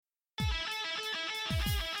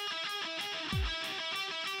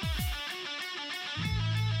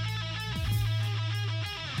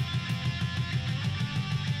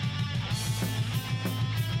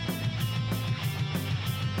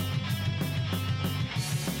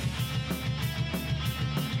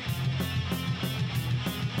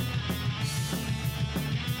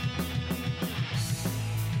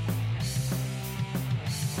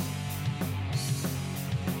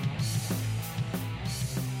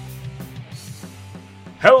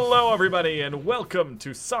Hello, everybody, and welcome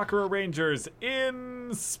to Sakura Rangers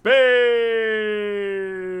in Space!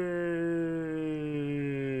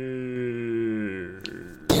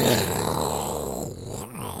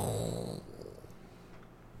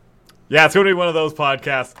 Yeah, it's going to be one of those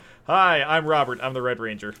podcasts. Hi, I'm Robert. I'm the Red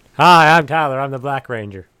Ranger. Hi, I'm Tyler. I'm the Black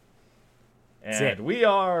Ranger. And we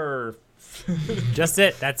are... Just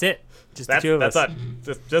it. That's it. Just the two of us. That's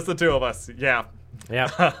it. Just the two of us. Yeah.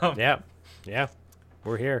 Yeah. Yeah.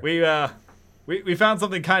 We're here. We found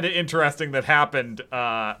something kind of interesting that happened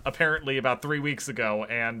apparently about 3 weeks ago,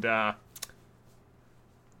 and I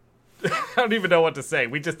don't even know what to say.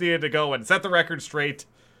 We just needed to go and set the record straight.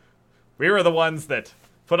 We were the ones that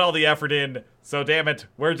put all the effort in, so damn it,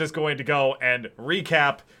 we're just going to go and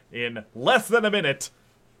recap in less than a minute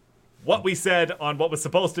what we said on what was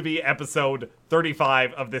supposed to be episode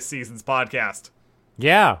 35 of this season's podcast.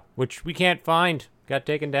 Yeah, which we can't find. Got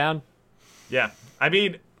taken down. Yeah. I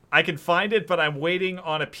mean, I can find it, but I'm waiting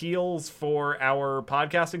on appeals for our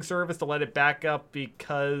podcasting service to let it back up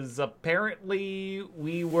because apparently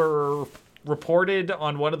we were reported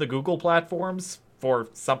on one of the Google platforms for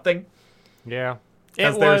something. Yeah.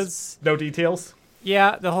 There's no details.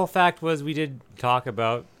 Yeah, the whole fact was we did talk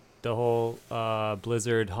about the whole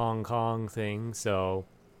Blizzard Hong Kong thing, so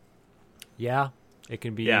yeah, it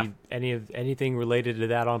can be anything related to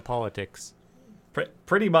that on politics.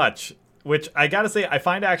 Pretty much. Which I gotta say, I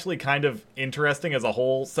find actually kind of interesting as a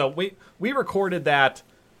whole. So we recorded that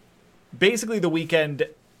basically the weekend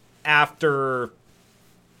after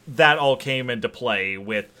that all came into play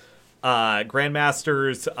with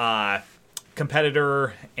Grandmaster's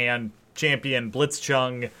competitor and champion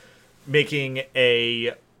Blitzcon making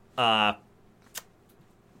a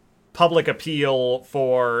public appeal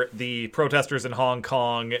for the protesters in Hong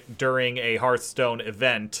Kong during a Hearthstone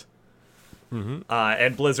event. Mm-hmm.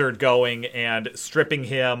 And Blizzard going and stripping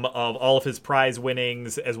him of all of his prize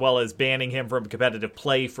winnings, as well as banning him from competitive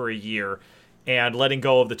play for a year, and letting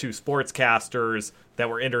go of the two sportscasters that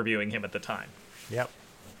were interviewing him at the time. Yep.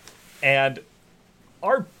 And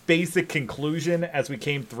our basic conclusion as we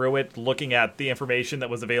came through it, looking at the information that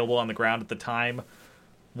was available on the ground at the time,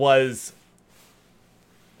 was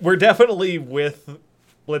we're definitely with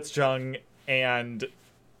Blitzchung and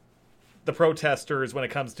the protesters when it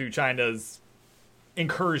comes to China's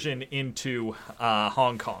incursion into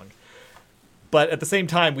Hong Kong. But at the same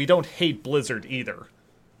time, we don't hate Blizzard either.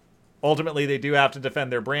 Ultimately, they do have to defend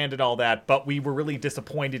their brand and all that, but we were really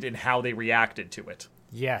disappointed in how they reacted to it.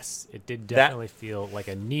 Yes, it did definitely feel like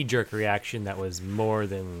a knee-jerk reaction that was more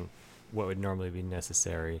than what would normally be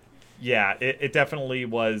necessary. Yeah, it definitely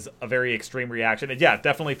was a very extreme reaction. And yeah, it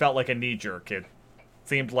definitely felt like a knee-jerk. It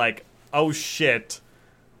seemed like, oh shit,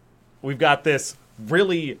 we've got this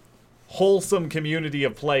really wholesome community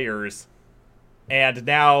of players, and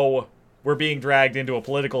now we're being dragged into a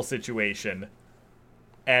political situation.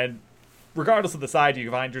 And regardless of the side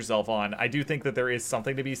you find yourself on, I do think that there is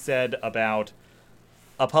something to be said about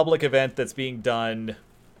a public event that's being done,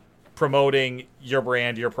 promoting your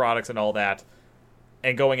brand, your products, and all that,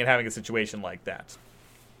 and going and having a situation like that.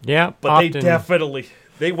 Yeah, but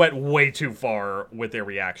they went way too far with their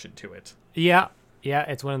reaction to it. Yeah,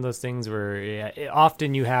 it's one of those things where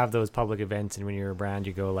often you have those public events, and when you're a brand,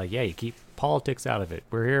 you go like, yeah, you keep politics out of it.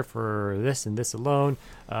 We're here for this and this alone.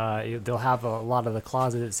 They'll have a lot of the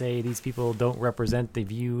clauses that say these people don't represent the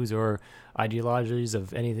views or ideologies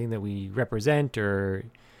of anything that we represent, or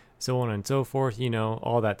so on and so forth,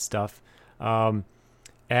 all that stuff. And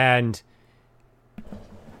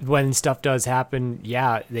when stuff does happen,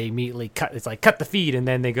 they immediately cut the feed, and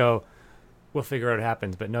then they go, we'll figure out what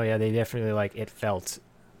happens. But no, they definitely it felt.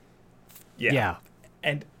 Yeah.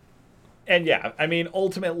 And yeah, I mean,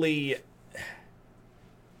 ultimately,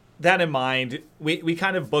 that in mind, we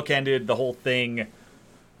kind of bookended the whole thing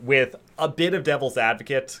with a bit of devil's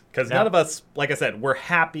advocate, because none of us, like I said, we're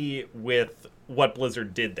happy with what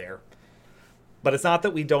Blizzard did there. But it's not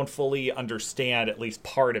that we don't fully understand at least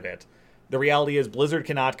part of it. The reality is Blizzard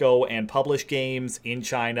cannot go and publish games in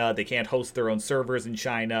China. They can't host their own servers in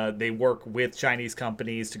China. They work with Chinese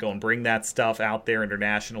companies to go and bring that stuff out there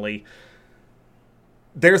internationally.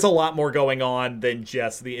 there's a lot more going on than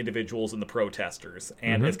just the individuals and the protesters.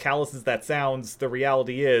 And as callous as that sounds, the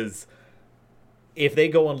reality is, if they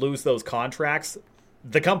go and lose those contracts,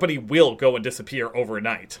 the company will go and disappear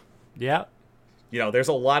overnight. Yeah. There's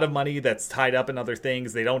a lot of money that's tied up in other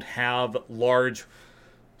things. They don't have large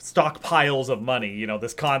stockpiles of money.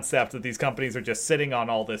 This concept that these companies are just sitting on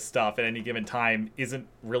all this stuff at any given time isn't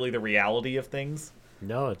really the reality of things.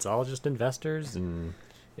 No, it's all just investors, and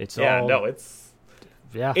it's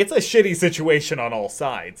it's a shitty situation on all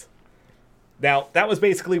sides. Now, that was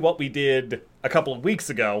basically what we did a couple of weeks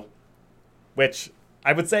ago, which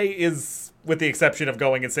I would say is, with the exception of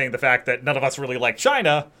going and saying the fact that none of us really like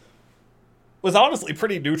China, was honestly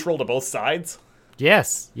pretty neutral to both sides.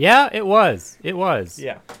 Yes. Yeah, it was. It was.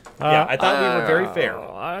 Yeah. I thought we were very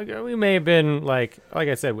fair. We may have been, like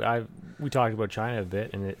I said, we talked about China a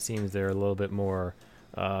bit, and it seems they're a little bit more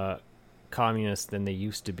communist than they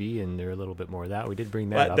used to be, and they're a little bit more of that. We did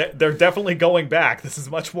bring that up. They're definitely going back. This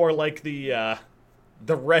is much more like the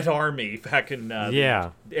Red Army back in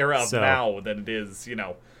the era of Mao than it is,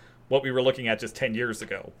 what we were looking at just 10 years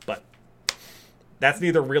ago. But that's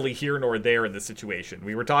neither really here nor there in this situation.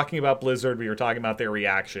 We were talking about Blizzard, we were talking about their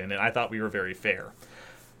reaction, and I thought we were very fair.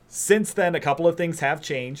 Since then, a couple of things have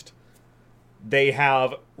changed. They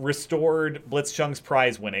have restored Blitzchung's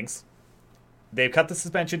prize winnings. They've cut the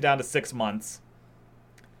suspension down to 6 months.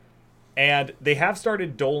 And they have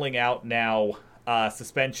started doling out now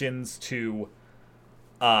suspensions to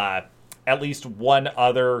at least one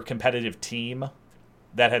other competitive team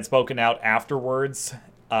that had spoken out afterwards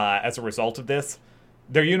as a result of this.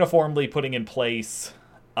 They're uniformly putting in place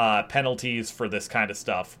penalties for this kind of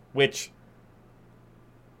stuff, which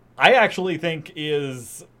I actually think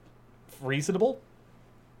is reasonable.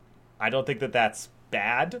 I don't think that that's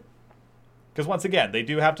bad. Because once again, they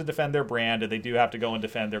do have to defend their brand, and they do have to go and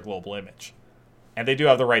defend their global image. And they do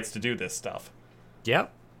have the rights to do this stuff.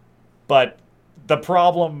 Yep. But the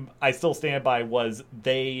problem I still stand by was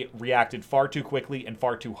they reacted far too quickly and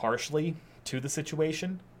far too harshly to the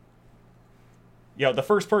situation. The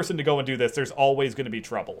first person to go and do this, there's always going to be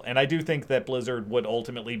trouble. And I do think that Blizzard would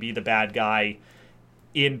ultimately be the bad guy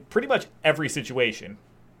in pretty much every situation.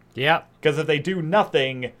 Yeah. Because if they do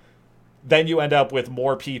nothing, then you end up with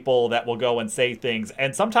more people that will go and say things,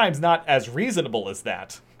 and sometimes not as reasonable as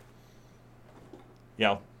that.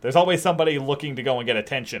 There's always somebody looking to go and get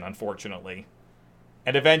attention, unfortunately.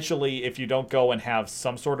 And eventually, if you don't go and have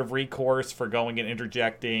some sort of recourse for going and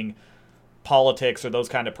interjecting politics or those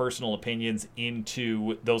kind of personal opinions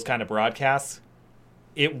into those kind of broadcasts,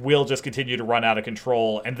 it will just continue to run out of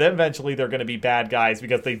control, and then eventually they're going to be bad guys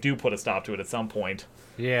because they do put a stop to it at some point.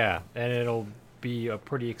 Yeah, and it'll be a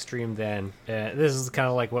pretty extreme then. This is kind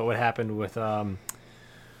of like what would happen with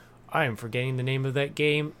I am forgetting the name of that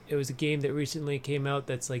game. It was a game that recently came out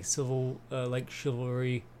that's like like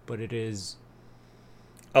chivalry, but it is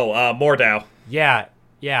Mordau.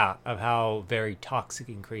 Yeah, of how very toxic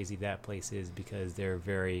and crazy that place is, because they're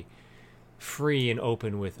very free and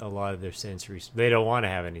open with a lot of their censory. They don't want to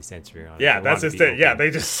have any censory on it. Yeah, that's just it. Yeah, they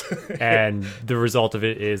just... And the result of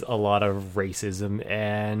it is a lot of racism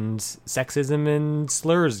and sexism and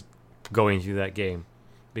slurs going through that game.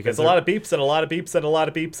 Because a lot of beeps and a lot of beeps and a lot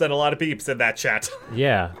of beeps and a lot of beeps in that chat.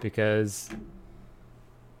 Yeah, because...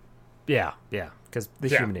 Yeah, because the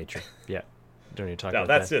human nature. Yeah. Don't need to talk about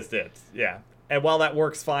that. No, that's just it. Yeah. And while that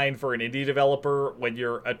works fine for an indie developer, when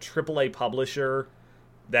you're a AAA publisher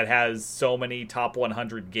that has so many top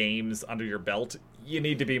 100 games under your belt, you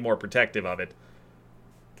need to be more protective of it.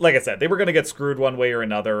 Like I said, they were going to get screwed one way or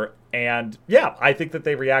another, and yeah, I think that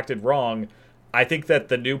they reacted wrong. I think that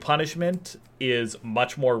the new punishment is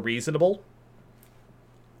much more reasonable.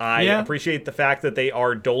 I appreciate the fact that they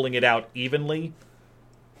are doling it out evenly,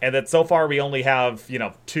 and that so far we only have,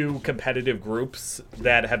 2 competitive groups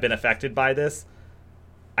that have been affected by this.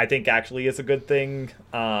 I think actually is a good thing.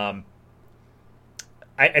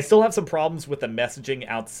 I still have some problems with the messaging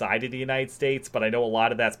outside of the United States, but I know a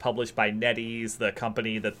lot of that's published by NetEase, the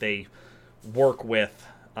company that they work with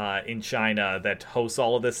in China that hosts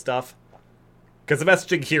all of this stuff. Because the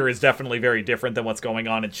messaging here is definitely very different than what's going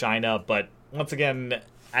on in China, but once again,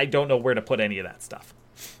 I don't know where to put any of that stuff.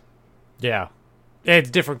 Yeah.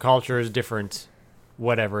 It's different cultures, different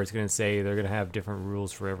whatever it's going to say. They're going to have different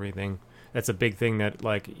rules for everything. That's a big thing that,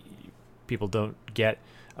 like, people don't get.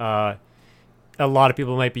 A lot of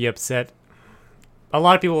people might be upset. A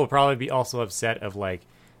lot of people will probably be also upset of, like,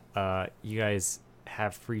 you guys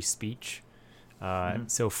have free speech.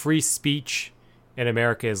 So free speech in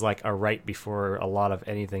America is like a right before a lot of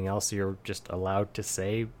anything else. You're just allowed to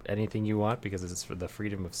say anything you want because it's for the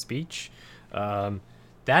freedom of speech.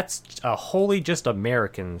 that's a wholly just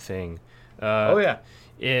American thing. Oh, yeah.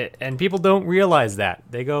 And people don't realize that.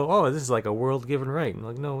 They go, oh, this is like a world given right. And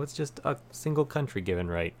like, no, it's just a single country given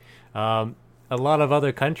right. A lot of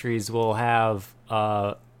other countries will have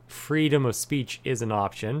freedom of speech is an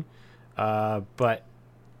option, but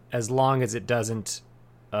as long as it doesn't,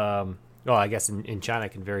 well, I guess in China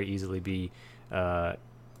it can very easily be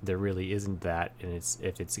there really isn't that, and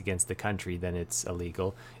if it's against the country, then it's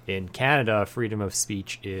illegal. In Canada, freedom of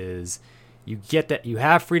speech is you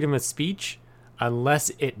have freedom of speech unless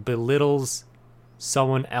it belittles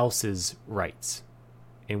someone else's rights,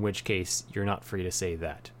 in which case you're not free to say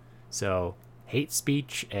that. So hate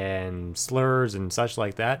speech and slurs and such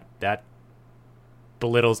like that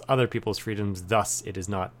belittles other people's freedoms, thus it is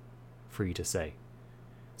not free to say.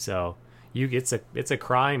 So it's a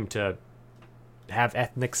crime to have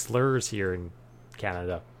ethnic slurs here in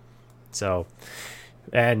Canada. So,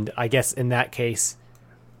 and I guess in that case,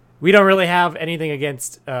 we don't really have anything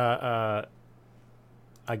against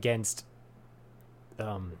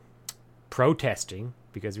protesting,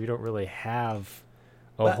 because we don't really have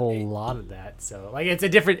a whole lot of that. So like it's a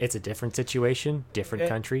different situation, different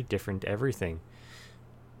country, different everything.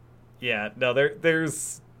 Yeah, no,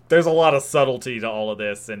 there's a lot of subtlety to all of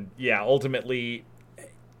this, and yeah, ultimately,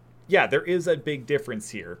 yeah, there is a big difference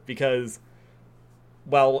here because,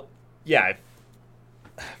 well, yeah,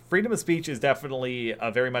 freedom of speech is definitely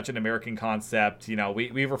very much an American concept. You know,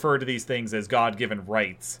 we refer to these things as God-given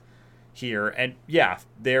rights here, and yeah,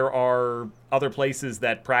 there are other places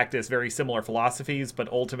that practice very similar philosophies,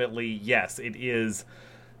 but ultimately, yes, it is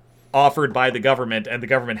offered by the government, and the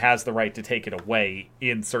government has the right to take it away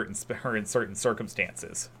in certain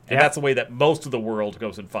circumstances. And that's the way that most of the world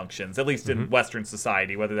goes and functions, at least in Western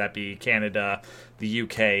society, whether that be Canada, the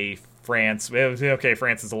UK, France. Okay,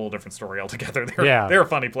 France is a little different story altogether. They're a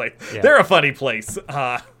funny place. Yeah. They're a funny place.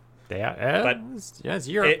 But it's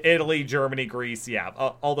Europe. Italy, Germany, Greece,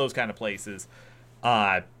 all those kind of places.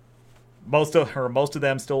 Most of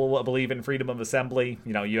them still believe in freedom of assembly.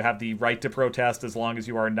 You know, you have the right to protest as long as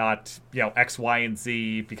you are not, X, Y, and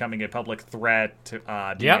Z, becoming a public threat,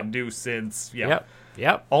 being a nuisance.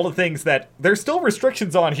 Yep. All the things that there's still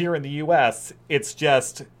restrictions on here in the U.S. It's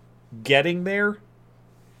just getting there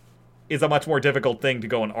is a much more difficult thing to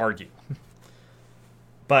go and argue.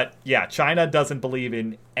 But yeah, China doesn't believe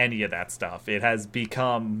in any of that stuff. It has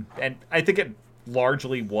become, and I think it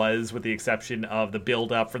largely was, with the exception of the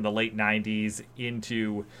build-up from the late 90s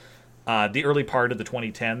into the early part of the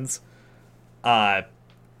 2010s.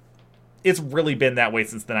 It's really been that way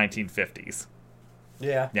since the 1950s.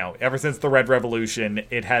 Yeah. Now, ever since the Red Revolution,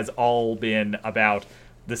 it has all been about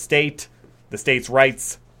the state, the state's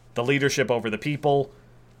rights, the leadership over the people,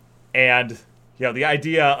 and the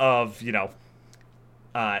idea of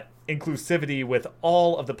inclusivity with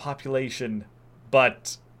all of the population,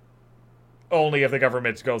 but only if the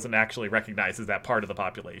government goes and actually recognizes that part of the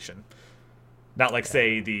population. Not like,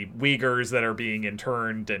 say, the Uyghurs that are being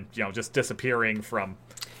interned and, just disappearing from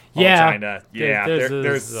China. Yeah,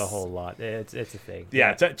 there's a whole lot. It's a thing.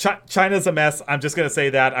 Yeah, China's a mess. I'm just going to say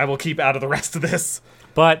that. I will keep out of the rest of this.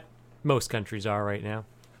 But most countries are right now.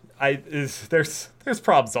 There's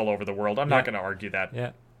problems all over the world. I'm not going to argue that.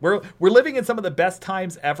 Yeah. We're living in some of the best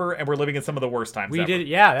times ever, and we're living in some of the worst times ever.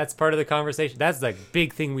 That's part of the conversation. That's the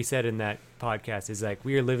big thing we said in that podcast, is like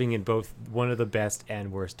we are living in both one of the best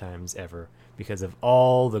and worst times ever because of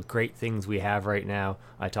all the great things we have right now.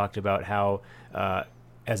 I talked about how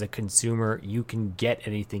as a consumer, you can get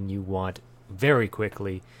anything you want very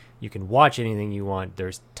quickly. You can watch anything you want.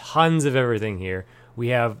 There's tons of everything here. We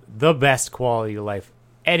have the best quality of life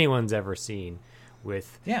anyone's ever seen,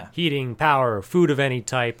 with heating, power, food of any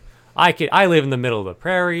type. I live in the middle of the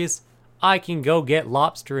prairies. I can go get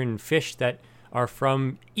lobster and fish that are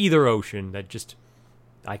from either ocean.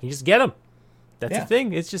 I can just get them. That's the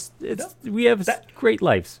thing. We have great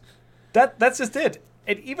lives. That's just it.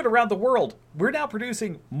 And even around the world, we're now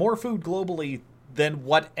producing more food globally than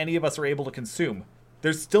what any of us are able to consume.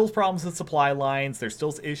 There's still problems with supply lines. There's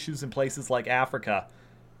still issues in places like Africa.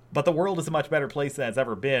 But the world is a much better place than it's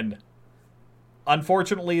ever been.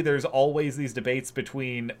 Unfortunately, there's always these debates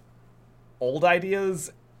between old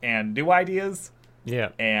ideas and new ideas. Yeah.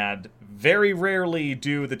 And very rarely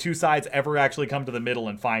do the two sides ever actually come to the middle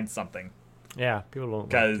and find something. Yeah, people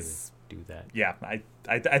don't like to do that. Yeah,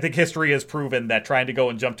 I think history has proven that trying to go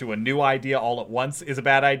and jump to a new idea all at once is a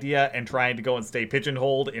bad idea, and trying to go and stay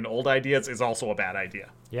pigeonholed in old ideas is also a bad idea.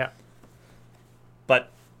 Yeah. But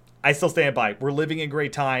I still stand by. We're living in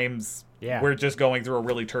great times. Yeah. We're just going through a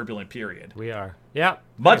really turbulent period. We are. Yeah.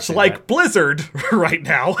 Much like Blizzard right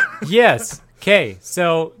now. Yes. Okay,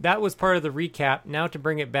 so that was part of the recap. Now to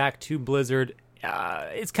bring it back to Blizzard,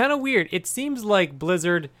 it's kind of weird. It seems like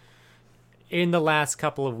Blizzard, in the last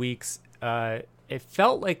couple of weeks, it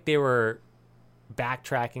felt like they were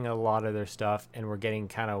backtracking a lot of their stuff and were getting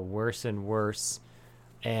kind of worse and worse.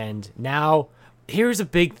 And now, here's a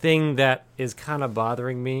big thing that is kind of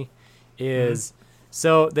bothering me is...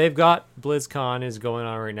 So they've got BlizzCon is going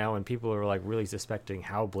on right now, and people are like really suspecting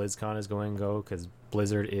how BlizzCon is going to go because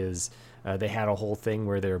Blizzard is. They had a whole thing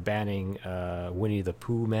where they're banning Winnie the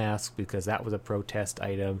Pooh mask because that was a protest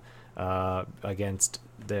item against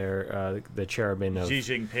their the chairman of Xi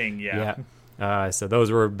Jinping. Yeah. So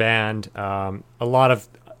those were banned. A lot of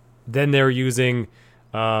then they're using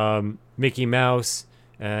Mickey Mouse.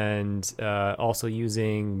 And also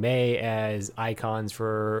using May as icons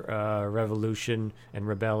for revolution and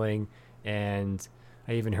rebelling. And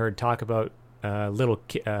I even heard talk about Hello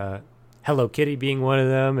Kitty being one of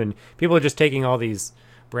them. And people are just taking all these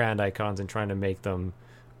brand icons and trying to make them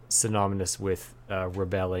synonymous with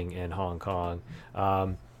rebelling in Hong Kong.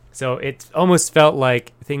 So it almost felt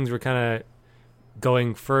like things were kind of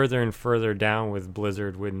going further and further down with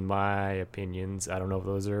Blizzard, with my opinions. I don't know if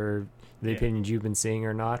those are the opinions you've been seeing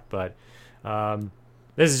or not, but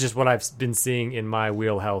this is just what I've been seeing in my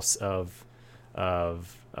wheelhouse of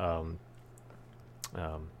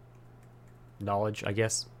knowledge, I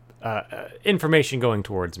guess, information going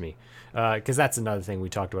towards me, because that's another thing we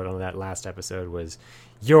talked about on that last episode was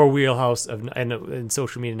your wheelhouse of, and in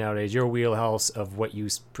social media nowadays, your wheelhouse of what you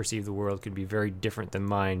perceive the world could be very different than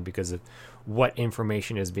mine because of what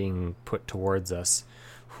information is being put towards us.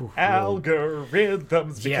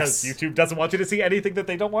 Algorithms, because YouTube doesn't want you to see anything that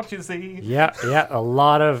they don't want you to see. Yeah, a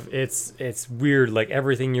lot of it's weird. Like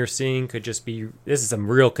everything you're seeing could just be, this is some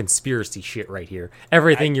real conspiracy shit right here.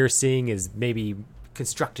 Everything you're seeing is maybe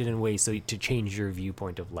constructed in ways so to change your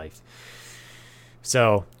viewpoint of life.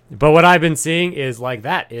 So, but what I've been seeing is like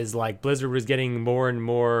Blizzard was getting more and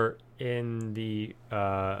more in the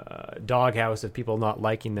doghouse of people not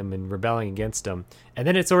liking them and rebelling against them, and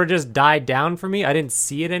then it sort of just died down for me. I didn't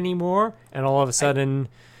see it anymore, and all of a sudden,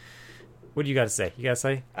 what do you got to say? You got to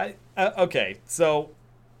say? Okay, so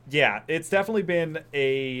yeah, it's definitely been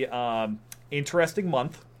a interesting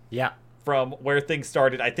month. Yeah, from where things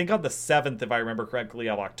started. I think on the 7th, if I remember correctly,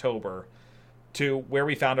 of October, to where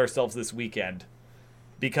we found ourselves this weekend,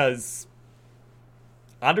 because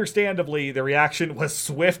understandably, the reaction was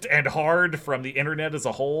swift and hard from the internet as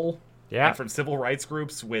a whole. Yeah. And from civil rights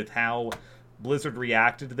groups with how Blizzard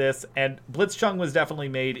reacted to this. And Blitzchung was definitely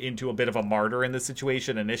made into a bit of a martyr in this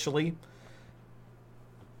situation initially.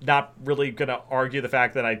 Not really going to argue the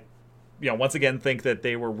fact that I, once again think that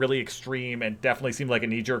they were really extreme and definitely seemed like a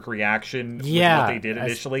knee-jerk reaction with what they did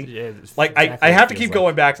initially. I have to keep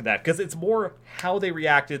going back to that because it's more how they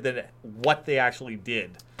reacted than what they actually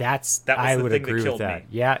did. That was I the would thing agree that with killed that.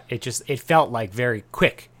 me. Yeah, it felt like very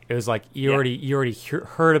quick. It was like you already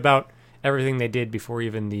heard about everything they did before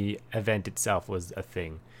even the event itself was a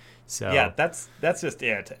thing. So yeah, that's just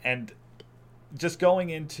it. And just going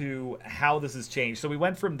into how this has changed. So we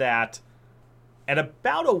went from that, and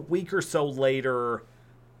about a week or so later,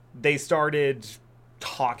 they started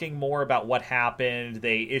talking more about what happened.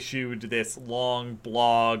 They issued this long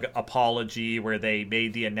blog apology where they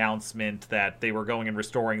made the announcement that they were going and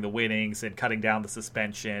restoring the winnings and cutting down the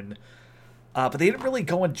suspension. But they didn't really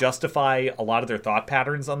go and justify a lot of their thought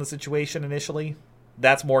patterns on the situation initially.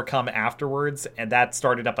 That's more come afterwards, and that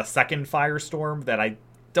started up a second firestorm that I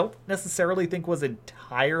don't necessarily think was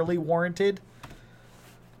entirely warranted.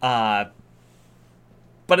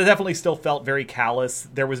 But it definitely still felt very callous.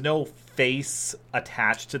 There was no face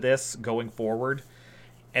attached to this going forward.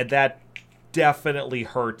 And that definitely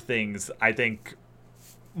hurt things, I think,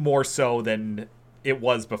 more so than it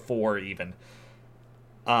was before even.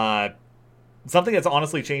 Something that's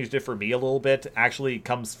honestly changed it for me a little bit actually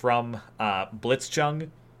comes from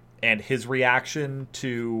Blitzchung and his reaction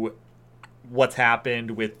to what's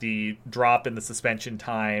happened with the drop in the suspension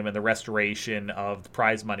time and the restoration of the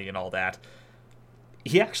prize money and all that.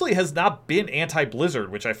 He actually has not been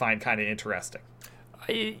anti-Blizzard, which I find kind of interesting.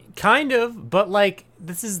 Kind of, but like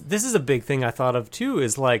this is a big thing I thought of too.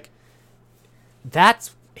 Is like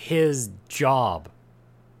that's his job.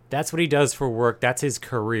 That's what he does for work. That's his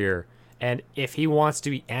career. And if he wants to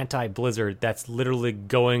be anti-Blizzard, that's literally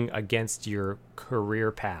going against your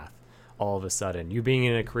career path. All of a sudden, you being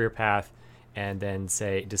in a career path, and then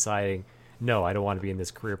deciding, no, I don't want to be in this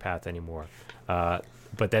career path anymore.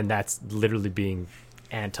 But then that's literally being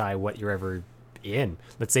anti what you're ever in.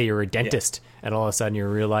 Let's say you're a dentist and all of a sudden you're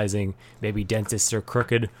realizing maybe dentists are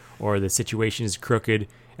crooked or the situation is crooked,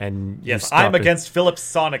 and yes, I'm against Philips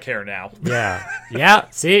Sonicare now. Yeah.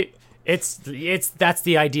 See, it's that's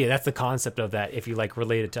the idea. That's the concept of that. If you like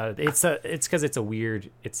relate it to it's because it's a weird.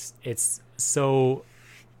 It's so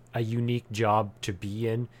a unique job to be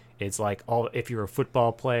in. It's like if you're a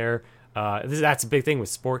football player, that's a big thing with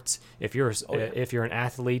sports. If you're an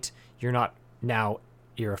athlete,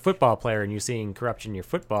 you're a football player and you're seeing corruption in your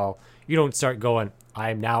football. You don't start going,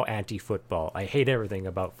 I'm now anti-football. I hate everything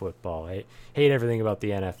about football. I hate everything about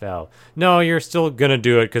the NFL. No, you're still gonna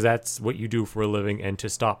do it because that's what you do for a living. And to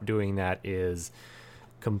stop doing that is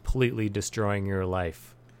completely destroying your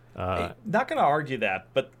life. Not going to argue that,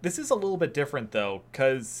 but this is a little bit different, though,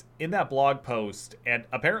 because in that blog post, and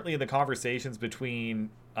apparently in the conversations between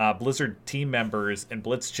Blizzard team members and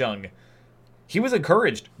Blitzchung, he was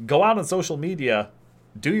encouraged, go out on social media,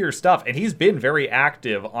 do your stuff. And he's been very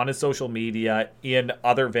active on his social media, in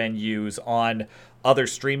other venues, on other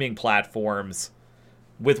streaming platforms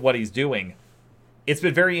with what he's doing. It's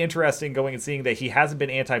been very interesting going and seeing that he hasn't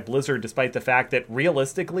been anti-Blizzard, despite the fact that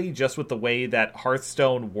realistically, just with the way that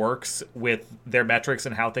Hearthstone works with their metrics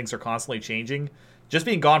and how things are constantly changing, just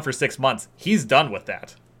being gone for 6 months, he's done with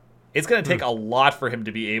that. It's going to take a lot for him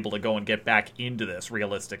to be able to go and get back into this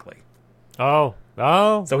realistically. Oh.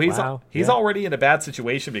 So he's already in a bad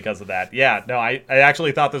situation because of that. Yeah, no, I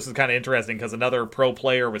actually thought this was kind of interesting because another pro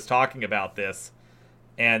player was talking about this,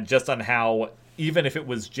 and just on how, even if it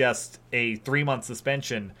was just a 3-month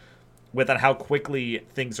suspension, with on how quickly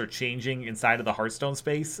things are changing inside of the Hearthstone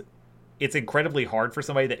space, it's incredibly hard for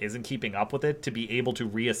somebody that isn't keeping up with it to be able to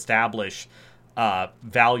reestablish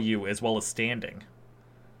value as well as standing.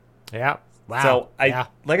 Yeah. Wow. So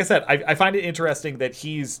like I said, I find it interesting that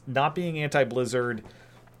he's not being anti-Blizzard.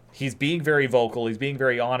 He's being very vocal. He's being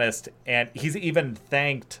very honest, and he's even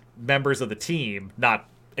thanked members of the team, not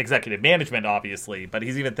executive management, obviously, but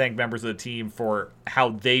he's even thanked members of the team for how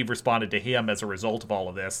they've responded to him as a result of all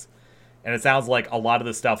of this. And it sounds like a lot of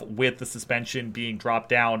the stuff with the suspension being dropped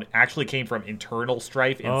down actually came from internal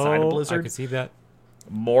strife inside of Blizzard. I can see that.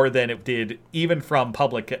 More than it did even from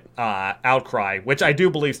public outcry, which I do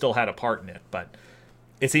believe still had a part in it. But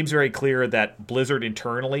it seems very clear that Blizzard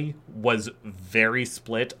internally was very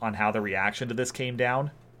split on how the reaction to this came down.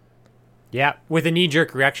 Yeah, with a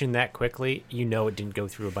knee-jerk reaction that quickly, it didn't go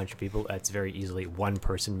through a bunch of people. That's very easily one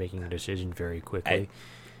person making a decision very quickly.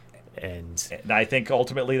 And I think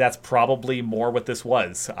ultimately that's probably more what this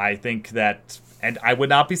was. I think that, and I would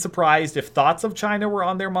not be surprised if thoughts of China were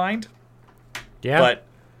on their mind. Yeah. But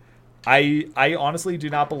I honestly do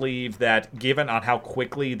not believe that, given on how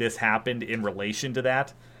quickly this happened in relation to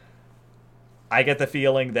that, I get the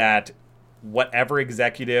feeling that whatever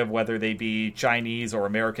executive, whether they be Chinese or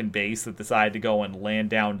American based, that decide to go and land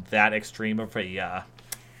down that extreme of a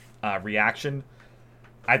reaction,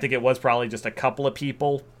 I think it was probably just a couple of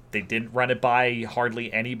people. They didn't run it by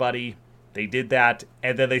hardly anybody. They did that,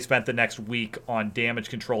 and then they spent the next week on damage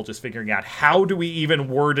control just figuring out how do we even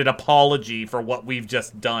word an apology for what we've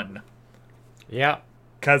just done. Yeah.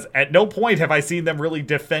 Because at no point have I seen them really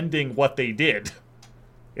defending what they did.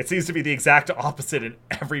 It seems to be the exact opposite in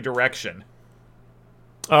every direction.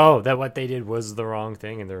 Oh, that what they did was the wrong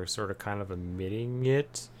thing, and they're sort of kind of admitting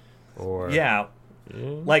it? Or yeah.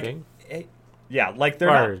 Okay. Like they're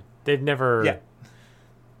or not... They've never... Yeah.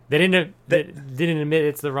 They didn't admit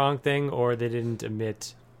it's the wrong thing, or they didn't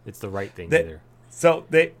admit it's the right thing either. So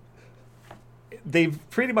they've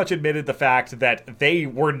pretty much admitted the fact that they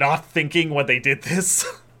were not thinking when they did this.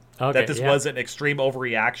 Okay, that this was an extreme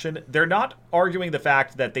overreaction. They're not arguing the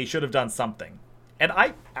fact that they should have done something. And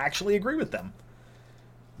I actually agree with them.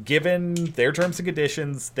 Given their terms and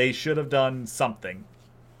conditions, they should have done something.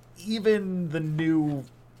 Even the new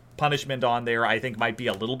punishment on there, I think, might be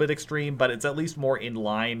a little bit extreme, but it's at least more in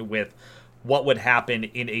line with what would happen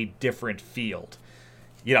in a different field.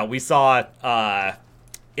 We saw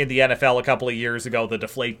in the NFL a couple of years ago the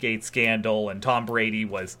Deflategate scandal, and Tom Brady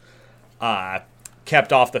was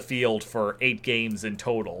kept off the field for 8 games in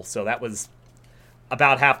total. So that was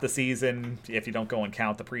about half the season, if you don't go and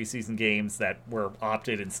count the preseason games that were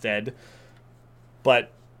opted instead.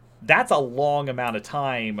 But that's a long amount of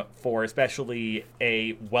time for especially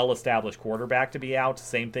a well-established quarterback to be out.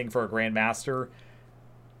 Same thing for a grandmaster.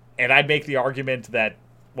 And I'd make the argument that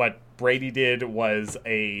what Brady did was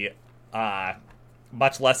a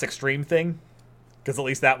much less extreme thing, because at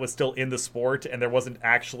least that was still in the sport, and there wasn't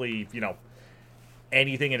actually,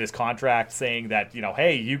 anything in his contract saying that,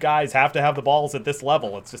 hey, you guys have to have the balls at this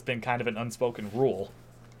level. It's just been kind of an unspoken rule.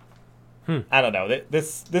 I don't know.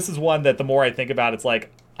 This is one that the more I think about, it's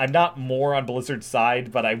like, I'm not more on Blizzard's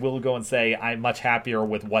side, but I will go and say I'm much happier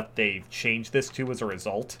with what they've changed this to as a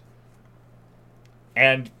result.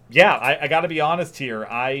 And yeah, I got to be honest here.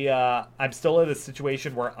 I'm still in a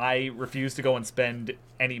situation where I refuse to go and spend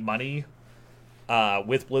any money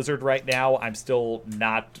with Blizzard right now. I'm still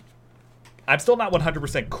not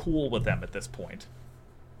 100% cool with them at this point.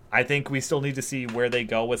 I think we still need to see where they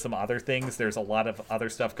go with some other things. There's a lot of other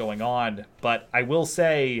stuff going on, but I will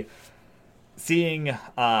say, seeing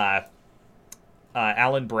Alan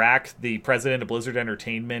Brack, the president of Blizzard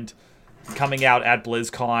Entertainment, coming out at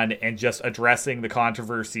BlizzCon and just addressing the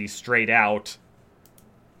controversy straight out,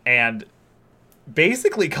 and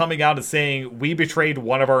basically coming out and saying we betrayed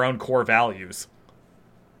one of our own core values.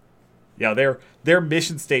 Yeah, their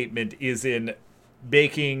mission statement is in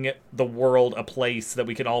making the world a place that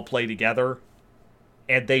we can all play together,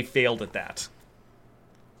 and they failed at that.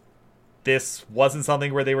 This wasn't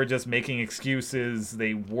something where they were just making excuses.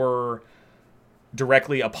 They were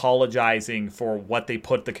directly apologizing for what they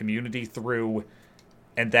put the community through,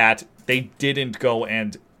 and that they didn't go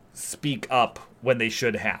and speak up when they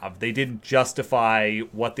should have. They didn't justify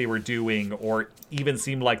what they were doing or even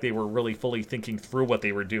seem like they were really fully thinking through what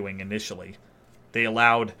they were doing initially. They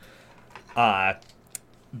allowed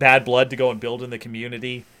bad blood to go and build in the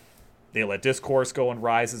community. They let discourse go and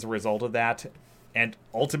rise as a result of that. And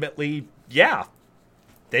ultimately, yeah,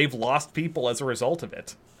 they've lost people as a result of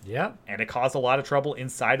it. Yeah. And it caused a lot of trouble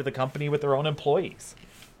inside of the company with their own employees.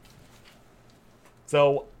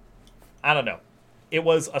 So, I don't know. It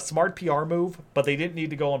was a smart PR move, but they didn't need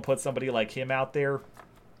to go and put somebody like him out there.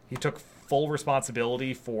 He took full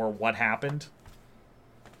responsibility for what happened.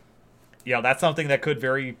 You know, that's something that could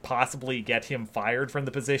very possibly get him fired from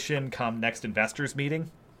the position come next investors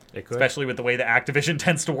meeting. It could. Especially with the way that Activision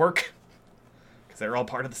tends to work. Because they're all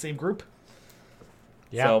part of the same group.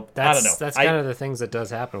 Yeah, so, that's, I don't know. That's kind of the things that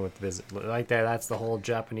does happen with business. Like that. That's the whole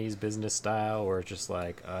Japanese business style where it's just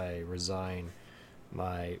like, I resign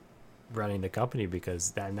my running the company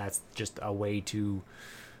because then that's just a way to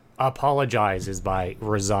apologize is by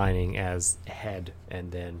resigning as head.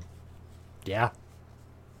 And then, yeah.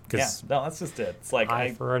 Yeah, no, that's just it. It's like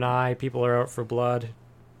eye for an eye, people are out for blood,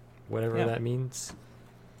 whatever that means.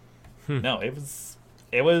 No, it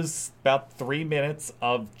was about 3 minutes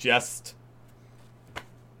of just,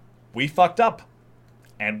 we fucked up,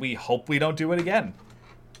 and we hope we don't do it again.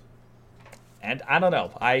 And I don't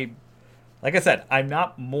know. Like I said, I'm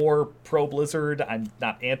not more pro-Blizzard. I'm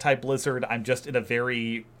not anti-Blizzard. I'm just in a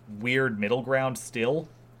very weird middle ground still.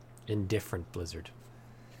 Indifferent Blizzard.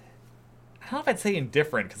 I don't know if I'd say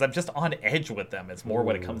indifferent, because I'm just on edge with them. It's more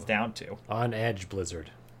what it comes down to. On edge Blizzard.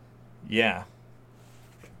 Yeah.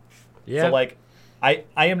 Yeah. So, like, I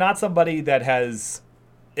am not somebody that has,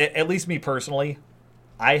 at least me personally,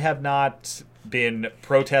 I have not been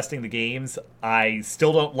protesting the games. I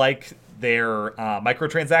still don't like their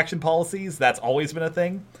microtransaction policies. That's always been a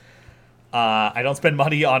thing. I don't spend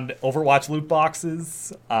money on Overwatch loot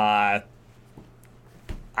boxes. I'll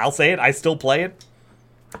say it. I still play it.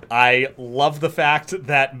 I love the fact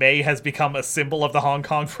that Mei has become a symbol of the Hong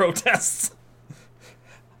Kong protests.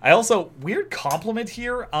 I also, weird compliment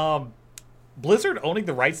here, Blizzard owning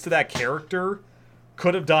the rights to that character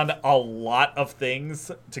could have done a lot of things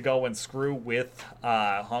to go and screw with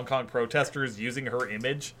Hong Kong protesters using her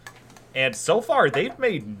image. And so far, they've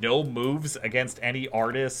made no moves against any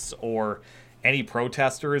artists or any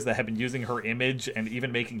protesters that have been using her image and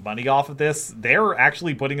even making money off of this. They're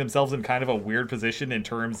actually putting themselves in kind of a weird position in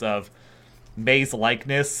terms of Mei's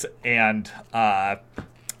likeness and the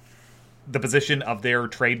position of their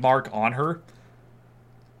trademark on her.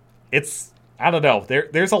 It's, I don't know.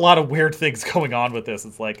 There's a lot of weird things going on with this.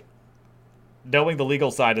 It's like, knowing the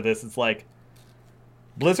legal side of this, it's like,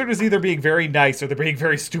 Blizzard is either being very nice or they're being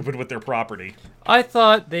very stupid with their property. I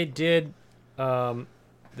thought they did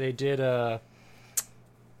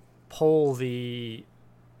pull the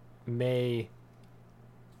Mei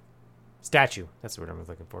statue. That's what I'm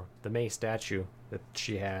looking for. The Mei statue that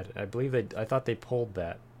she had. I thought they pulled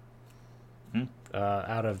that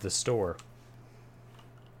out of the store.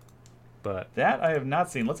 But that I have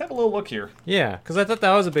not seen. Let's have a little look here. Yeah, because I thought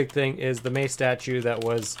that was a big thing, is the Mei statue that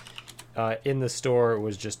was in the store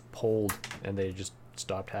was just pulled, and they just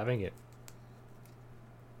stopped having it.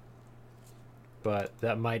 But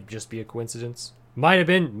that might just be a coincidence.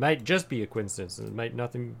 Might just be a coincidence. It might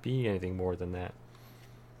nothing be anything more than that.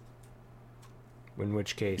 In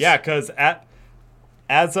which case... Yeah, because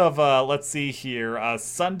as of, let's see here,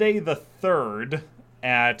 Sunday the 3rd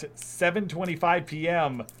at 7:25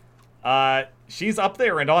 p.m., she's up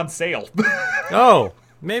there and on sale. Oh,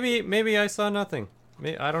 maybe I saw nothing.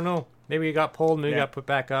 I don't know. Maybe it got pulled, maybe it got put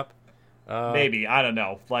back up. Maybe, I don't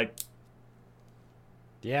know. Like,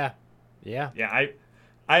 yeah.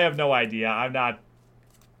 I have no idea. I'm not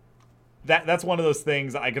that's one of those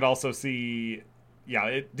things I could also see.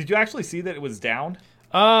 Yeah, did you actually see that it was down?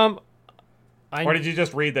 Or did you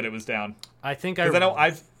just read that it was down? I think I know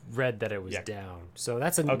I've read that it was down. So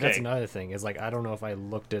that's another thing. Is like I don't know if I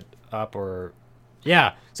looked it up or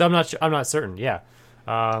So I'm not certain. Yeah.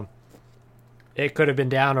 It could have been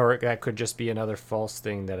down, or that could just be another false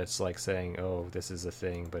thing that it's like saying, "Oh, this is a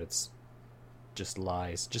thing," but it's just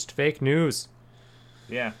lies, just fake news.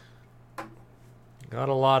 Yeah. Got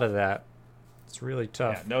a lot of that. It's really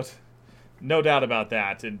tough. Yeah, no doubt about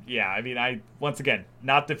that. And yeah, I mean, I once again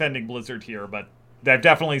not defending Blizzard here, but I've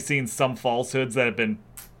definitely seen some falsehoods that have been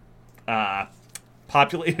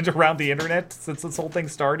populated around the internet since this whole thing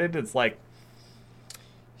started. It's like,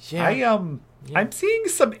 I'm seeing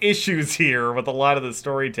some issues here with a lot of the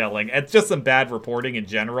storytelling. It's just some bad reporting in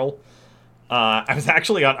general. I was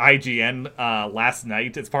actually on IGN last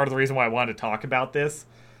night. It's part of the reason why I wanted to talk about this.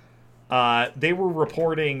 They were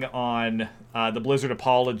reporting on the Blizzard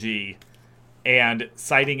apology and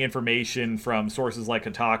citing information from sources like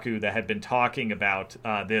Kotaku that had been talking about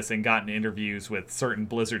this and gotten interviews with certain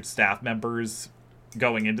Blizzard staff members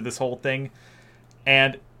going into this whole thing.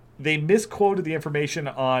 And they misquoted the information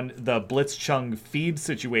on the Blitzchung feed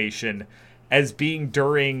situation as being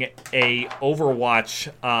during a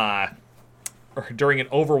Overwatch or during an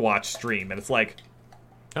Overwatch stream, and it's like,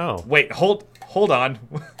 oh wait, hold on,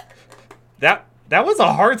 that was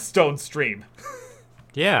a Hearthstone stream.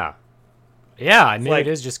 Yeah, maybe it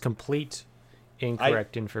is just complete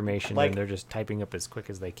incorrect information, and they're just typing up as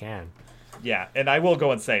quick as they can. Yeah, and I will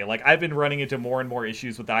go and say, like, I've been running into more and more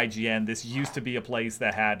issues with IGN. This used to be a place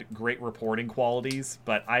that had great reporting qualities,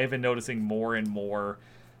 but I have been noticing more and more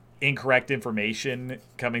incorrect information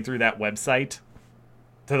coming through that website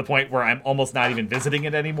to the point where I'm almost not even visiting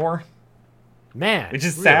it anymore. Man, which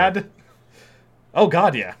is sad. Oh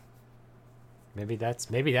God, yeah. Maybe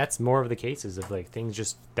that's more of the cases of like things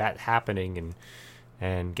just that happening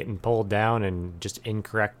and getting pulled down and just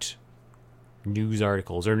incorrect news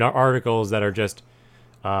articles or not articles that are just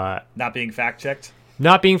not being fact checked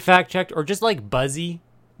or just like buzzy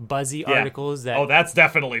articles that that's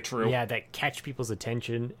definitely true. Yeah, that catch people's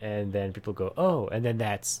attention and then people go, oh, and then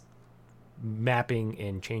that's mapping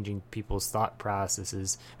and changing people's thought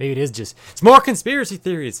processes. Maybe it's more conspiracy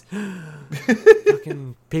theories.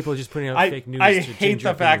 Fucking people just putting out fake news. I hate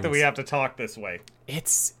the fact that we have to talk this way.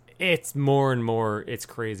 It's more and more. It's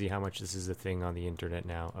crazy how much this is a thing on the internet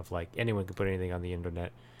now. Of like anyone can put anything on the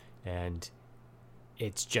internet, and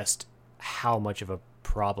it's just how much of a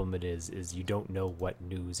problem it is you don't know what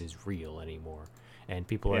news is real anymore, and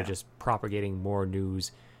people are just propagating more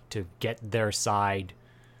news to get their side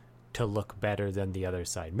to look better than the other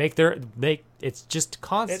side. It's just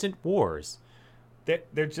constant wars.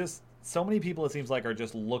 They're just so many people, it seems like, are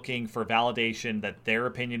just looking for validation that their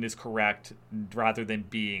opinion is correct rather than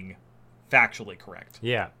being factually correct.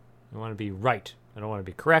 Yeah. I want to be right. I don't want to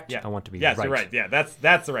be correct. I want to be right. Yes, you're right. Yeah,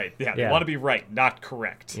 that's right. Yeah, they want to be right, not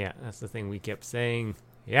correct. Yeah, that's the thing we kept saying.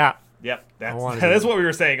 Yeah. Yep, that is what we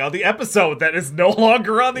were saying on the episode that is no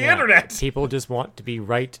longer on the internet. People just want to be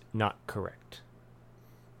right, not correct.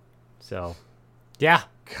 So, yeah.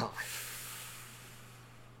 God.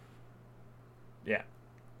 Yeah.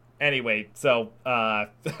 Anyway, so I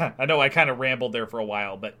know I kind of rambled there for a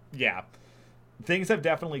while, but yeah. Things have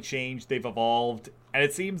definitely changed. They've evolved. And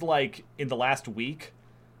it seems like in the last week,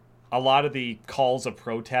 a lot of the calls of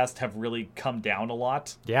protest have really come down a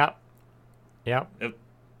lot. Yeah. Yeah.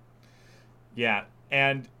 Yeah.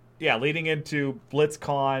 And yeah, leading into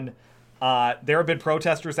Blizzcon, there have been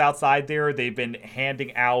protesters outside there. They've been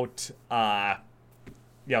handing out,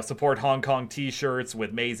 support Hong Kong t-shirts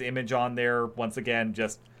with May's image on there. Once again,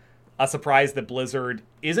 just a surprise that Blizzard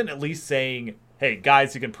isn't at least saying, hey,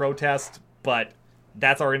 guys, you can protest, but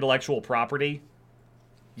that's our intellectual property.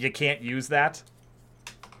 You can't use that.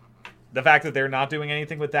 The fact that they're not doing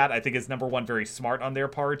anything with that, I think, is, number one, very smart on their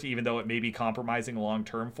part, even though it may be compromising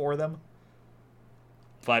long-term for them.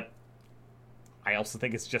 But I also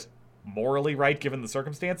think it's just morally right, given the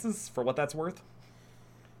circumstances, for what that's worth.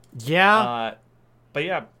 Yeah.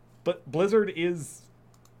 But Blizzard is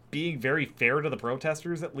being very fair to the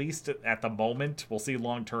protesters, at least at the moment. We'll see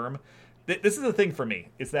long-term. This is the thing for me,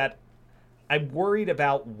 is that I'm worried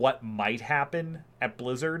about what might happen at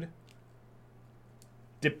Blizzard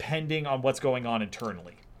depending on what's going on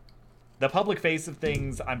internally. The public face of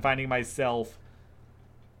things, I'm finding myself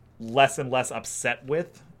less and less upset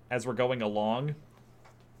with as we're going along.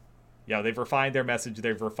 Yeah, they've refined their message,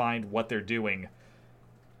 they've refined what they're doing,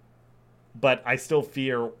 but I still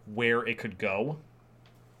fear where it could go.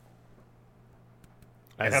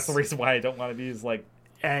 And that's the reason why I don't want to be like...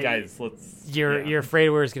 guys, let's. You're afraid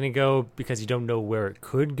where it's going to go because you don't know where it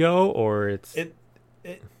could go, or it's.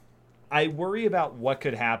 I worry about what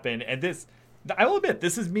could happen, and this. I will admit,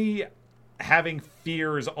 this is me having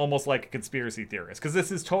fears, almost like a conspiracy theorist, because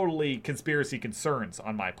this is totally conspiracy concerns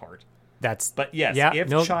on my part. But yes, if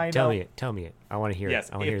China. Tell me it. I want to hear it.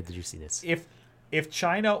 I want to hear the juiciness. If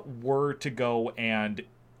China were to go and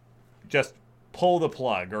just pull the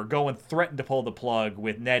plug, or go and threaten to pull the plug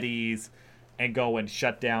with NetEase, and go and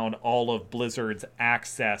shut down all of Blizzard's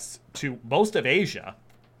access to most of Asia,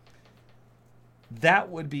 that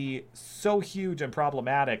would be so huge and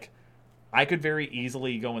problematic. I could very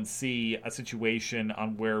easily go and see a situation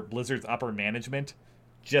on where Blizzard's upper management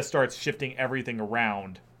just starts shifting everything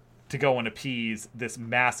around to go and appease this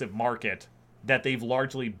massive market that they've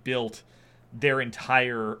largely built their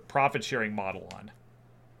entire profit-sharing model on.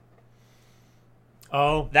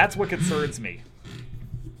 Oh. That's what concerns me.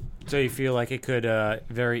 So you feel like it could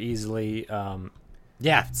very easily,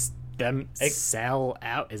 sell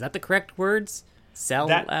out. Is that the correct words? Sell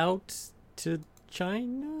out to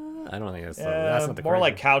China? I don't think that's not the correct more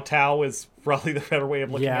like kowtow is probably the better way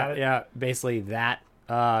of looking at it. Yeah, basically that.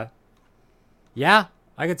 Yeah,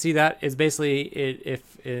 I could see that. It's basically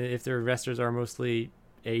if their investors are mostly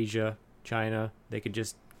Asia, China, they could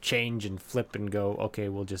just change and flip and go, okay,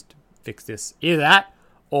 we'll just fix this. Either that,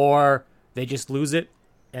 or they just lose it,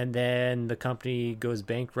 and then the company goes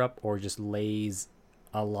bankrupt or just lays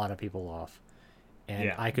a lot of people off.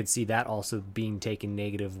 And I could see that also being taken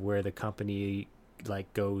negative, where the company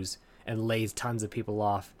goes and lays tons of people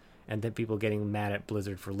off, and then people getting mad at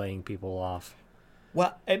Blizzard for laying people off.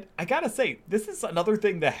 Well, and I gotta say, this is another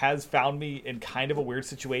thing that has found me in kind of a weird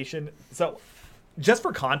situation. So, just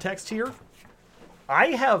for context here,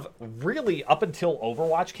 I have really, up until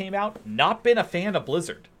Overwatch came out, not been a fan of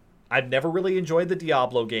Blizzard. I've never really enjoyed the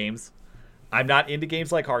Diablo games. I'm not into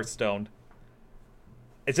games like Hearthstone.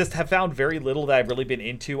 I just have found very little that I've really been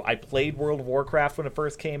into. I played World of Warcraft when it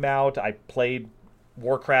first came out. I played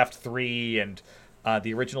Warcraft 3 and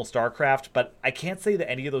the original StarCraft, but I can't say that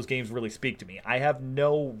any of those games really speak to me. I have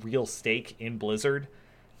no real stake in Blizzard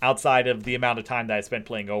outside of the amount of time that I spent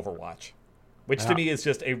playing Overwatch, which to me is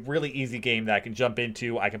just a really easy game that I can jump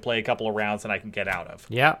into, I can play a couple of rounds, and I can get out of.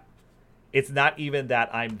 Yeah. It's not even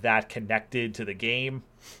that I'm that connected to the game.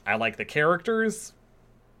 I like the characters,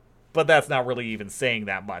 but that's not really even saying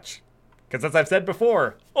that much. Because as I've said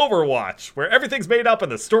before, Overwatch, where everything's made up and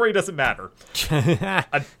the story doesn't matter.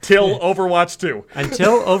 Until Overwatch 2.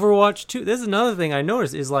 Until Overwatch 2. This is another thing I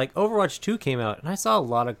noticed, is Overwatch 2 came out, and I saw a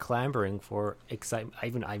lot of clamoring for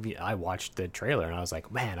excitement. I watched the trailer, and I was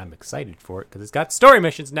like, man, I'm excited for it, because it's got story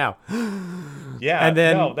missions now. Yeah, and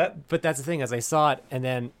then, but that's the thing, as I saw it, and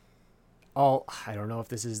then I don't know if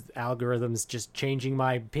this is algorithms just changing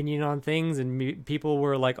my opinion on things, and people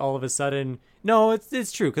were all of a sudden, no,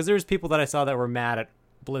 it's true, because there's people that I saw that were mad at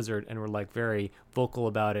Blizzard and were very vocal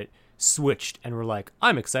about it, switched and were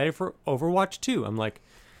I'm excited for Overwatch 2. I'm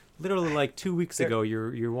literally 2 weeks ago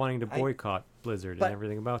you're wanting to boycott Blizzard and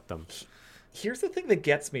everything about them. Here's the thing that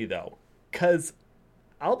gets me though, because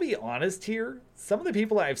I'll be honest here, some of the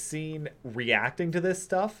people I've seen reacting to this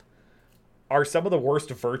stuff are some of the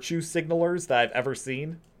worst virtue signalers that I've ever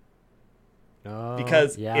seen.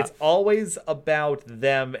 Because it's always about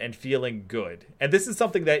them and feeling good. And this is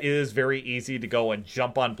something that is very easy to go and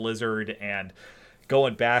jump on Blizzard and go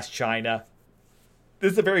and bash China.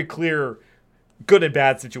 This is a very clear good and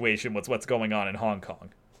bad situation with what's going on in Hong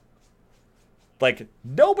Kong.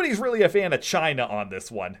 Nobody's really a fan of China on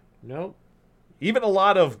this one. Nope. Even a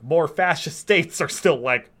lot of more fascist states are still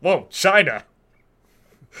whoa, China.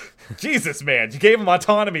 Jesus, man, you gave them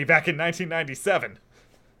autonomy back in 1997.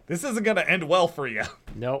 This isn't going to end well for you.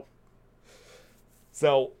 Nope.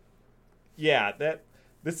 So, yeah,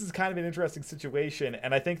 this is kind of an interesting situation,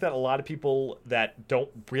 and I think that a lot of people that don't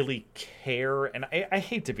really care, and I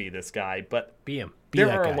hate to be this guy, but be him. There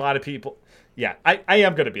are a lot of people. Yeah, I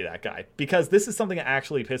am going to be that guy, because this is something that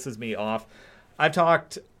actually pisses me off. I've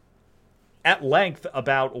talked at length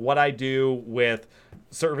about what I do with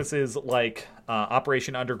services like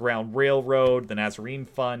Operation Underground Railroad, the Nazarene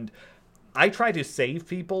Fund. I try to save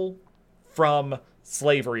people from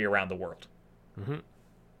slavery around the world. Mm-hmm.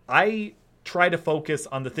 I try to focus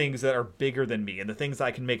on the things that are bigger than me and the things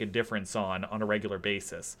I can make a difference on a regular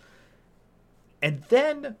basis. And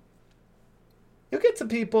then you'll get some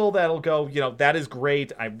people that'll go, that is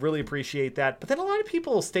great. I really appreciate that. But then a lot of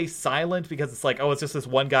people will stay silent because it's it's just this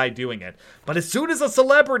one guy doing it. But as soon as a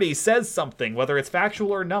celebrity says something, whether it's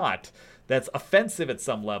factual or not, that's offensive at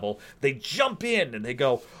some level, they jump in and they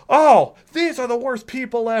go, oh, these are the worst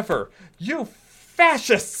people ever. You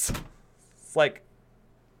fascists. It's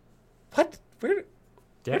what? Where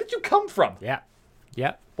did you come from? Yeah.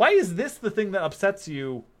 Yeah. Why is this the thing that upsets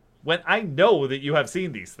you when I know that you have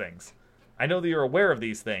seen these things? I know that you're aware of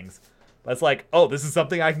these things. But it's like, oh, this is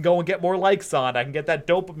something I can go and get more likes on. I can get that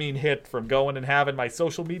dopamine hit from going and having my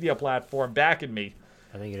social media platform backing me.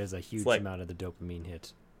 I think it is a huge amount of the dopamine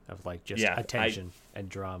hit of like just attention and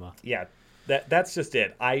drama. Yeah, that's just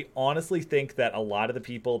it. I honestly think that a lot of the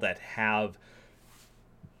people that have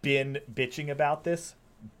been bitching about this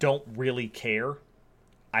don't really care.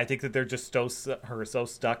 I think that they're just so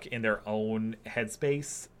stuck in their own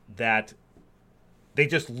headspace that they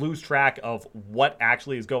just lose track of what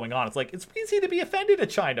actually is going on. It's like, it's easy to be offended at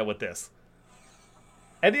China with this.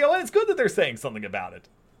 And, it's good that they're saying something about it.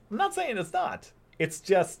 I'm not saying it's not. It's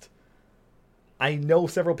just, I know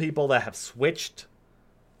several people that have switched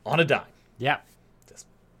on a dime. Yeah. Just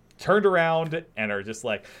turned around and are just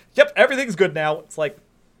like, yep, everything's good now. It's like,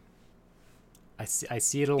 I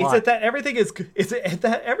see it a lot. Is it that everything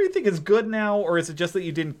is good now, or is it just that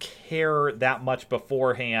you didn't care that much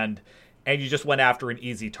beforehand and you just went after an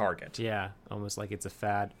easy target? Yeah, almost like it's a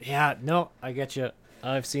fad. Yeah, no, I get you.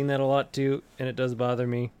 I've seen that a lot too, and it does bother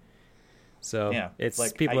me. So yeah, it's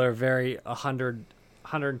like people are very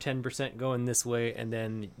 110% going this way, and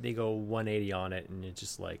then they go 180 on it, and it's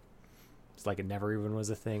just like it never even was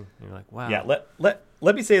a thing. And you're like, wow. Yeah,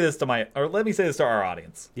 let me say this to our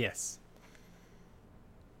audience. Yes.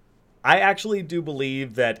 I actually do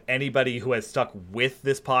believe that anybody who has stuck with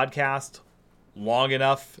this podcast long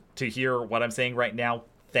enough to hear what I'm saying right now,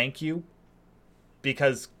 thank you.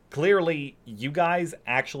 Because clearly you guys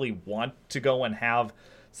actually want to go and have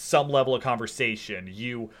some level of conversation.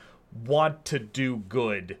 You want to do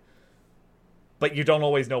good, but you don't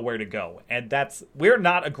always know where to go. And we're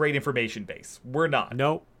not a great information base. We're not.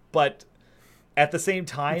 Nope. But at the same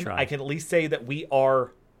time, I can at least say that we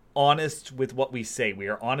are honest with what we say. We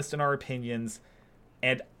are honest in our opinions,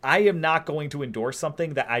 and I am not going to endorse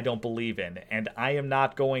something that I don't believe in, and I am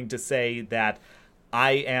not going to say that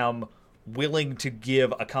I am willing to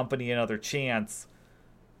give a company another chance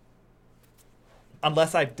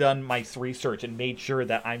unless I've done my research and made sure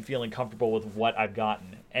that I'm feeling comfortable with what I've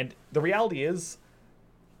gotten. And the reality is,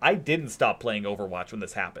 I didn't stop playing Overwatch when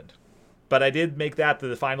this happened, but I did make that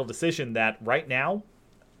the final decision that right now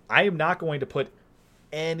I am not going to put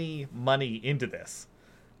any money into this.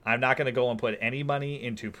 I'm not going to go and put any money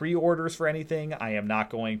into pre-orders for anything. I am not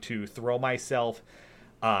going to throw myself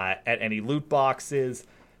at any loot boxes.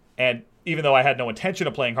 And even though I had no intention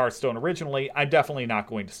of playing Hearthstone originally, I'm definitely not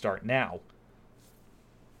going to start now.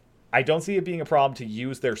 I don't see it being a problem to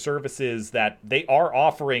use their services that they are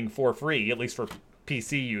offering for free, at least for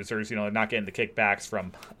PC users. They're not getting the kickbacks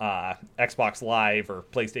from Xbox Live or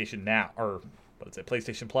PlayStation Now, or what is it,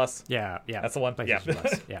 PlayStation Plus? Yeah. That's the one? PlayStation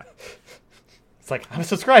Plus, yeah. It's like, I'm a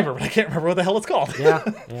subscriber, but I can't remember what the hell it's called.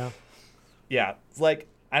 Yeah. Yeah, it's like,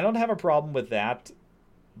 I don't have a problem with that.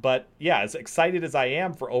 But, yeah, as excited as I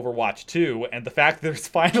am for Overwatch 2, and the fact that there's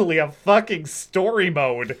finally a fucking story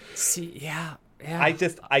mode. See, yeah.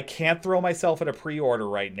 I can't throw myself in a pre-order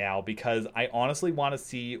right now because I honestly want to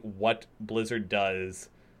see what Blizzard does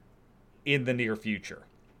in the near future.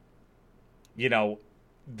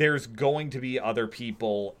 There's going to be other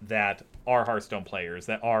people that are Hearthstone players,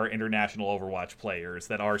 that are international Overwatch players,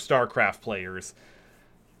 that are StarCraft players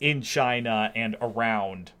in China and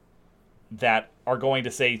around that are going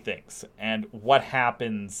to say things. And what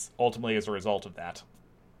happens ultimately as a result of that?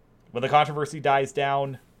 When the controversy dies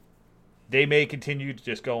down, they may continue to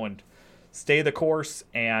just go and stay the course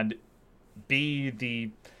and be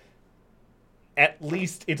the at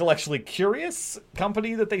least intellectually curious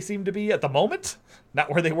company that they seem to be at the moment, not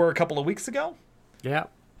where they were a couple of weeks ago. Yeah.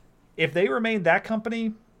 If they remain that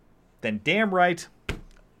company, then damn right,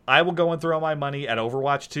 I will go and throw my money at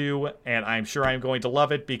Overwatch 2, and I'm sure I'm going to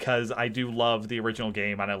love it because I do love the original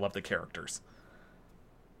game and I love the characters.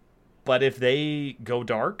 But if they go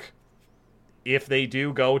dark, if they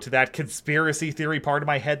do go to that conspiracy theory part of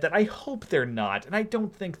my head that I hope they're not, and I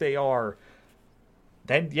don't think they are,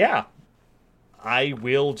 then yeah, I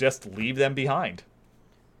will just leave them behind.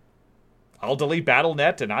 I'll delete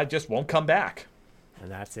Battle.net and I just won't come back. And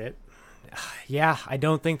that's it. Yeah, I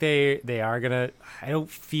don't think they are gonna. I don't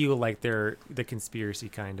feel like they're the conspiracy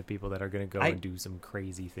kind of people that are gonna go and do some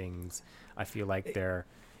crazy things. I feel like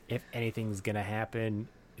if anything's gonna happen,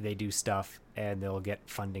 they do stuff and they'll get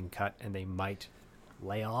funding cut and they might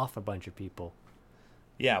lay off a bunch of people.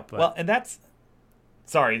 Yeah, well, and that's...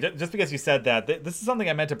 Sorry, just because you said that, this is something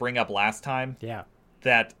I meant to bring up last time. Yeah.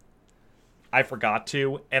 That I forgot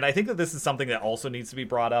to, and I think that this is something that also needs to be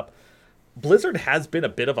brought up. Blizzard has been a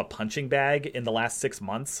bit of a punching bag in the last 6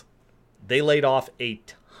 months. they laid off a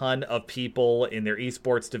ton of people in their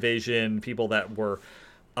esports division, people that were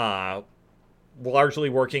largely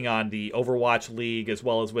working on the Overwatch League as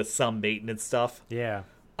well as with some maintenance stuff. Yeah.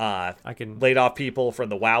 Laid off people from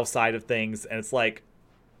the WoW side of things, and it's like,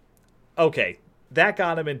 okay, that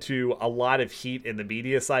got him into a lot of heat in the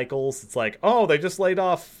media cycles. It's like, oh, they just laid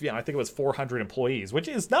off, I think it was 400 employees, which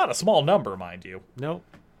is not a small number, mind you. Nope.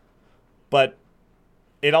 But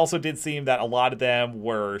it also did seem that a lot of them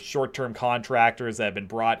were short-term contractors that had been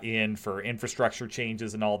brought in for infrastructure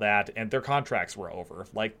changes and all that, and their contracts were over.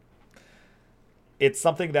 Like, it's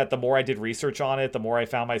something that the more I did research on it, the more I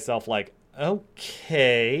found myself like,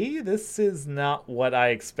 okay, this is not what I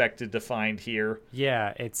expected to find here.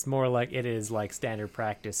 Yeah, it's more like it is like standard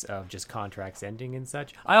practice of just contracts ending and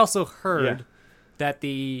such. I also heard that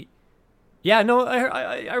I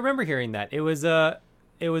remember hearing that. It was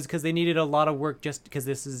because they needed a lot of work just because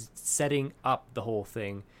this is setting up the whole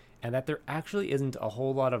thing, and that there actually isn't a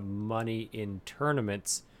whole lot of money in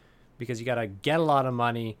tournaments because you got to get a lot of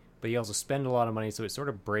money, but you also spend a lot of money, so it sort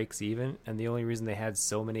of breaks even. And the only reason they had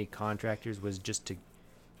so many contractors was just to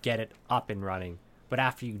get it up and running. But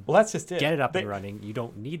after you that's just get it up and running, you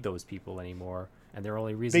don't need those people anymore. And their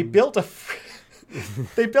only reason they built a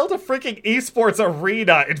freaking esports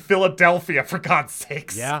arena in Philadelphia, for God's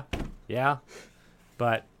sakes. Yeah.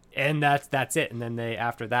 But that's it. And then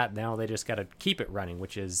after that, now they just got to keep it running,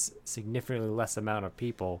 which is significantly less amount of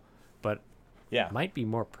people, but might be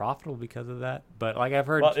more profitable because of that. But like I've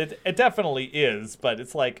heard, well, it definitely is. But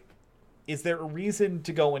it's like, is there a reason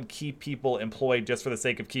to go and keep people employed just for the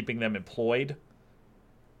sake of keeping them employed,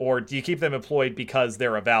 or do you keep them employed because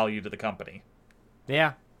they're a value to the company?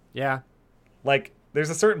 Yeah. Like, there's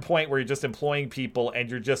a certain point where you're just employing people and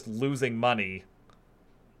you're just losing money.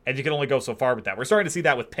 And you can only go so far with that. We're starting to see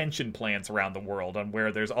that with pension plans around the world, on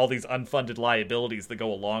where there's all these unfunded liabilities that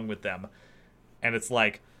go along with them. And it's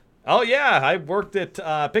like, oh yeah, I worked at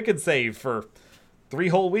Pick and Save for 3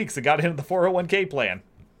 whole weeks and got into the 401k plan.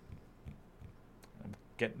 I'm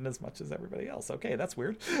getting as much as everybody else. Okay, that's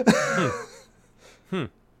weird.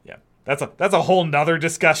 Yeah, that's a whole nother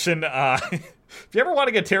discussion. If you ever want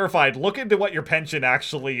to get terrified, look into what your pension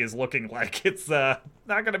actually is looking like. It's not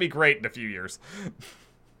going to be great in a few years.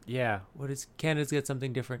 Yeah, Canada's got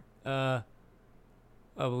something different. But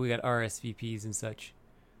we got RSVPs and such.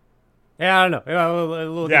 Yeah, I don't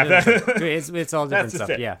know. It's all different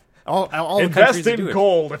stuff. Yeah, all invest in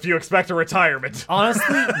gold if you expect a retirement.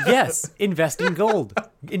 Honestly, yes, invest in gold.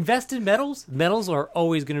 Invest in metals. Metals are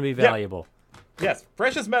always going to be valuable. Yes,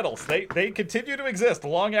 precious metals. They continue to exist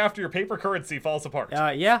long after your paper currency falls apart.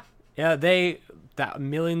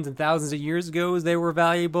 Millions and thousands of years ago, they were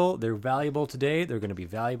valuable. They're valuable today. They're going to be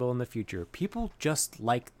valuable in the future. People just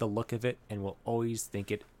like the look of it and will always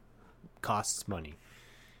think it costs money.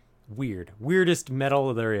 Weirdest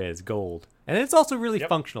metal there is, gold. And it's also really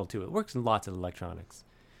functional too. It works in lots of electronics.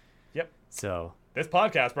 Yep. So this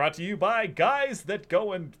podcast brought to you by guys that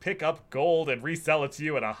go and pick up gold and resell it to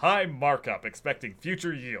you at a high markup, expecting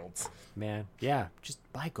future yields. Man, yeah, just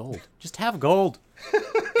buy gold. Just have gold.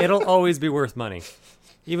 It'll always be worth money.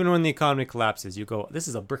 Even when the economy collapses, you go, this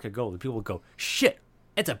is a brick of gold. And people will go, shit,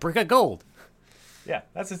 it's a brick of gold. Yeah,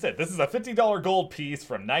 that's just it. This is a $50 gold piece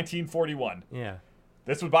from 1941. Yeah.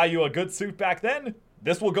 This would buy you a good suit back then.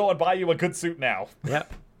 This will go and buy you a good suit now.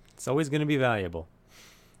 Yep. It's always going to be valuable.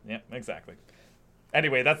 Yeah, exactly.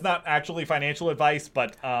 Anyway, that's not actually financial advice,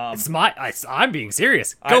 but I'm being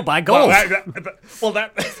serious. Go buy gold.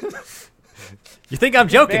 You think I'm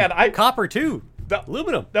joking? Man, copper too.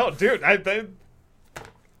 Aluminum. No, dude.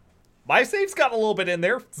 My safe's got a little bit in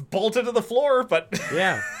there. It's bolted to the floor, but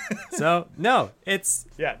yeah. So no, it's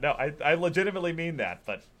I legitimately mean that,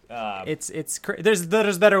 but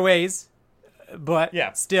there's better ways,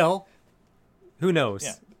 but still, who knows?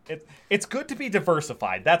 Yeah. It's good to be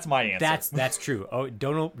diversified. That's my answer. That's true. Oh,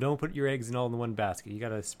 don't put your eggs in all in one basket. You got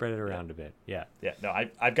to spread it around a bit. Yeah. Yeah. No,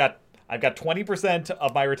 I've got 20%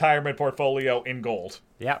 of my retirement portfolio in gold.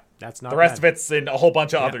 Yeah, that's not the rest of it's in a whole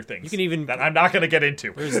bunch of other things. You can even that I'm not going to get into.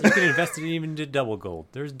 You can invest in even into double gold.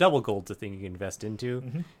 There's double gold's a thing you can invest into.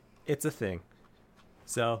 Mm-hmm. It's a thing.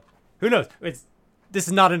 So who knows? This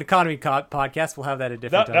is not an economy podcast. We'll have that at a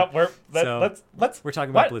different time. We're talking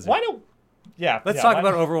about Blizzard. Why don't? Yeah. Let's talk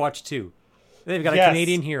about Overwatch 2. They've got a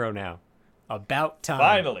Canadian hero now. About time.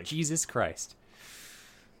 Finally. Jesus Christ.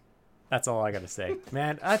 That's all I gotta say,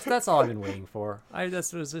 man. That's all I've been waiting for.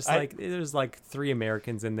 There's like 3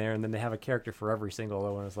 Americans in there, and then they have a character for every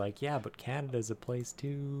single one. It's like, yeah, but Canada's a place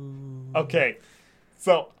too. Okay,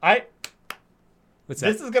 so this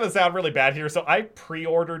is gonna sound really bad here. So I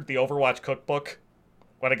pre-ordered the Overwatch cookbook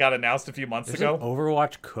when it got announced a few months ago. An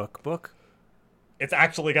Overwatch cookbook? It's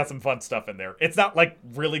actually got some fun stuff in there. It's not like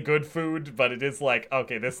really good food, but it is like,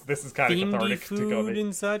 okay, this is kind of cathartic food to go.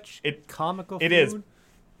 And such. Comical. It food. is,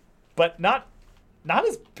 but not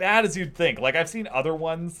as bad as you'd think. Like I've seen other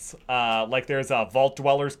ones. Like there's a Vault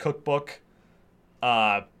Dwellers cookbook,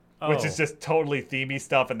 which is just totally themey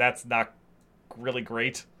stuff, and that's not really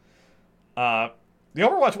great. The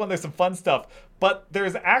Overwatch one, there's some fun stuff, but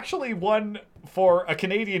there's actually one for a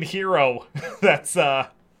Canadian hero that's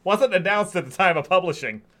wasn't announced at the time of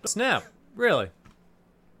publishing. Snap! Really?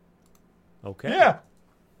 Okay. Yeah.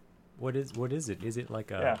 What is it? Is it like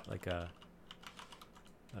a like a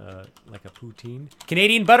poutine?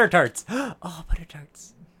 Canadian butter tarts. Oh, butter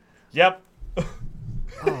tarts. Yep.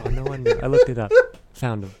 Oh, no wonder. I looked it up.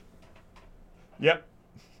 Found them. Yep.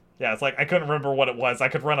 Yeah, it's like I couldn't remember what it was. I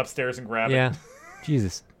could run upstairs and grab it. Yeah.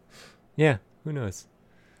 Jesus. Yeah. Who knows?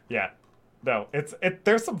 Yeah. No,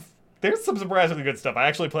 there's some surprisingly good stuff. I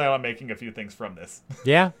actually plan on making a few things from this.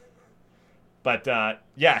 Yeah. But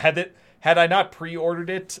yeah, had I not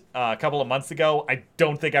pre-ordered it a couple of months ago, I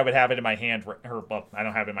don't think I would have it in my hand. Well, I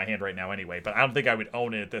don't have it in my hand right now anyway. But I don't think I would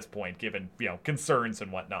own it at this point, given concerns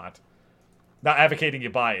and whatnot. Not advocating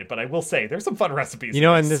you buy it, but I will say there's some fun recipes.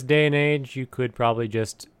 In this day and age, you could probably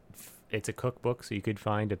just. It's a cookbook, so you could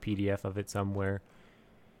find a PDF of it somewhere.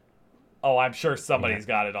 Oh, I'm sure somebody's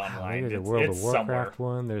got it online. There's a World of Warcraft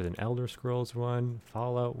somewhere. one. There's an Elder Scrolls one.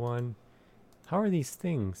 Fallout one. How are these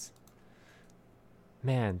things?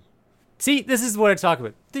 Man. See, this is what I talk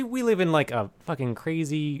about. We live in like a fucking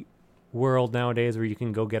crazy world nowadays where you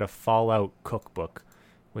can go get a Fallout cookbook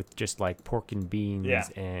with just like pork and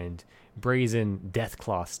beans and brazen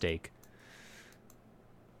deathclaw steak.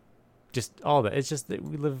 Just all that. It's just that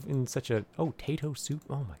we live in such a tato soup.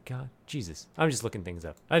 Oh my god, Jesus! I'm just looking things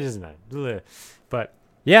up. I just not. But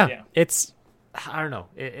yeah, it's I don't know.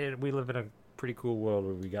 We live in a pretty cool world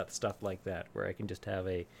where we got stuff like that, where I can just have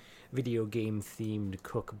a video game themed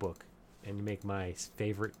cookbook and make my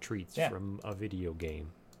favorite treats from a video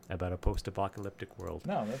game about a post-apocalyptic world.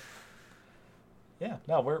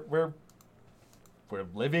 We're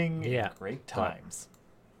living in great times.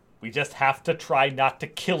 We just have to try not to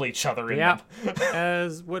kill each other in them.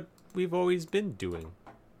 As what we've always been doing.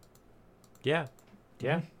 Yeah.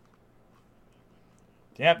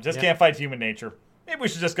 Can't fight human nature. Maybe we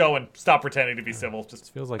should just go and stop pretending to be civil.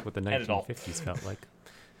 Just feels like what the 1950s felt like.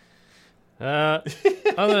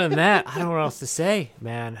 Other than that, I don't know what else to say,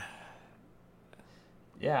 man.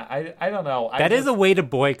 Yeah, I don't know. That is a way to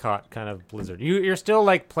boycott kind of Blizzard. You're still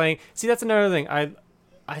like playing. See, that's another thing.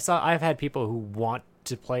 I've had people who want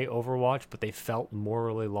to play Overwatch, but they felt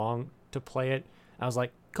morally wrong to play it. I was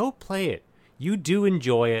like, go play it. You do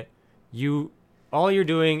enjoy it. All you're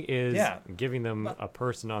doing is giving them a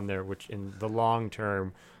person on there, which in the long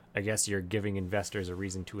term, I guess you're giving investors a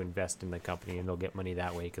reason to invest in the company, and they'll get money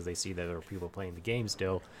that way because they see that there are people playing the game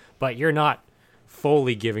still. But you're not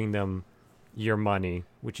fully giving them your money,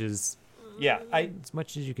 which is as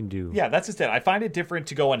much as you can do. Yeah, that's just it. I find it different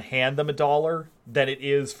to go and hand them $1 than it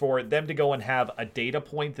is for them to go and have a data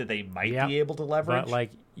point that they might be able to leverage. But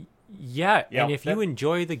and if you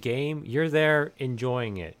enjoy the game, you're there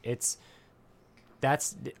enjoying it.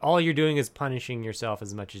 That's all you're doing is punishing yourself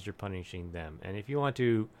as much as you're punishing them. And if you want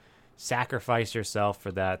to sacrifice yourself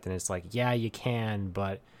for that, then it's like, yeah, you can,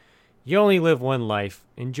 but you only live one life.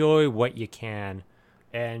 Enjoy what you can.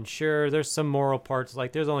 And sure, there's some moral parts.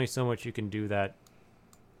 Like, there's only so much you can do that.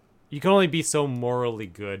 You can only be so morally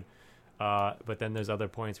good. But then there's other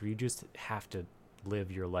points where you just have to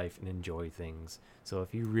live your life and enjoy things. So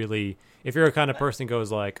if you're a kind of person who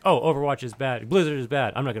goes like, oh, Overwatch is bad, Blizzard is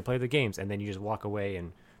bad, I'm not going to play the games, and then you just walk away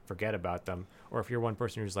and forget about them. Or if you're one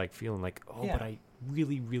person who's like feeling like, but I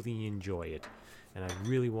really, really enjoy it, and I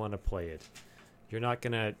really want to play it. You're not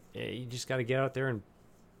going to, you just got to get out there and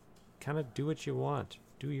kind of do what you want.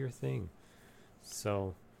 Do your thing.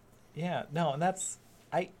 So. Yeah, no, and that's,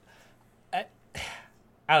 I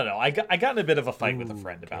don't know. I got in a bit of a fight with a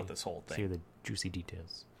friend about this whole thing. Let's hear the juicy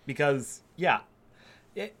details. Because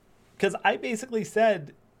I basically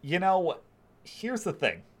said, here's the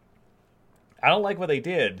thing. I don't like what they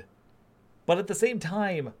did, but at the same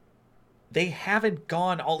time, they haven't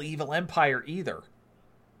gone all evil empire either.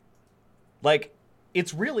 Like,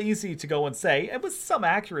 it's real easy to go and say, and with some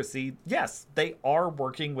accuracy, yes, they are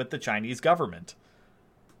working with the Chinese government.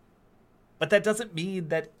 But that doesn't mean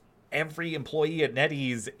that every employee at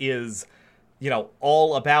NetEase is,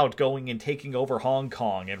 all about going and taking over Hong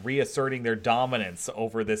Kong and reasserting their dominance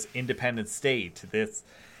over this independent state.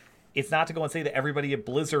 It's not to go and say that everybody at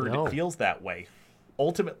Blizzard feels that way.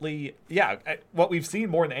 Ultimately, what we've seen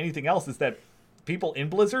more than anything else is that people in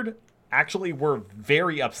Blizzard actually were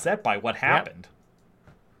very upset by what happened.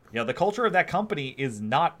 The culture of that company is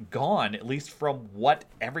not gone, at least from what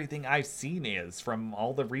everything I've seen is, from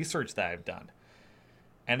all the research that I've done.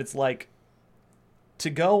 And it's like, to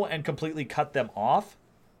go and completely cut them off,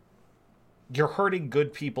 you're hurting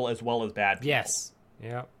good people as well as bad people. Yes.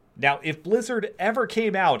 Yeah. Now, if Blizzard ever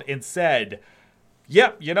came out and said,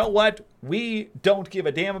 yep, you know what? We don't give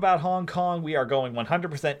a damn about Hong Kong. We are going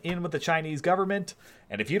 100% in with the Chinese government.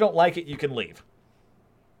 And if you don't like it, you can leave.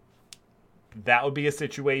 That would be a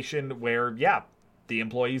situation where, yeah, the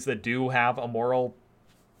employees that do have a moral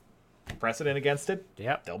precedent against it,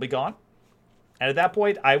 Yep. they'll be gone. And at that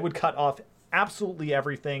point, I would cut off absolutely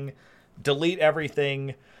everything, delete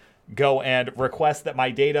everything, go and request that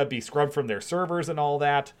my data be scrubbed from their servers and all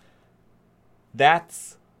that.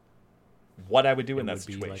 That's what I would do in that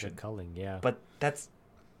situation. Be like a culling, yeah. But that's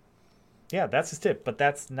just it. But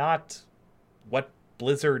that's not what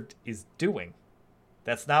Blizzard is doing.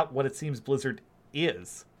 That's not what it seems Blizzard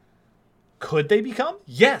is. Could they become?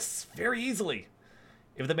 Yes, very easily.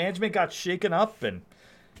 If the management got shaken up and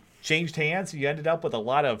changed hands, you ended up with a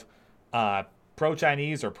lot of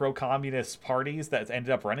pro-Chinese or pro-communist parties that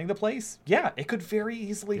ended up running the place, yeah, it could very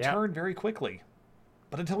easily turn very quickly.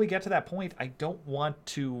 But until we get to that point, I don't want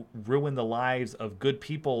to ruin the lives of good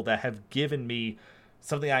people that have given me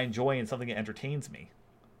something I enjoy and something that entertains me.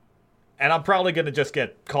 And I'm probably going to just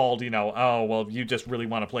get called, oh, well, you just really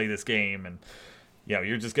want to play this game, and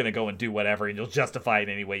you're just going to go and do whatever, and you'll justify it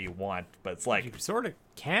any way you want. But it's like, you sort of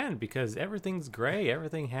can, because everything's gray.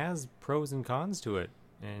 Everything has pros and cons to it.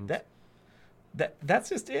 And that's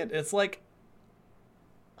just it. It's like,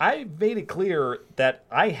 I made it clear that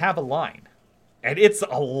I have a line, and it's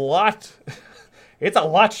a lot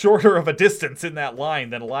shorter of a distance in that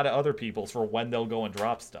line than a lot of other people's for when they'll go and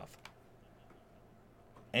drop stuff.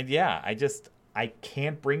 And yeah, I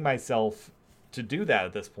can't bring myself to do that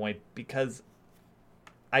at this point, because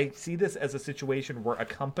I see this as a situation where a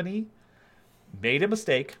company made a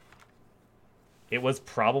mistake. It was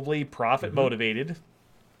probably profit motivated.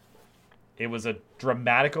 It was a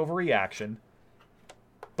dramatic overreaction.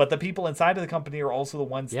 But the people inside of the company are also the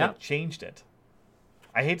ones that changed it.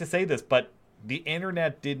 I hate to say this, but the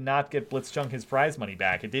internet did not get Blitzchung his prize money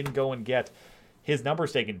back. It didn't go and get his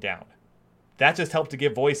numbers taken down. That just helped to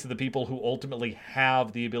give voice to the people who ultimately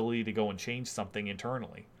have the ability to go and change something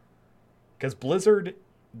internally. Because Blizzard,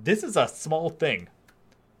 this is a small thing.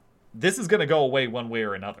 This is going to go away one way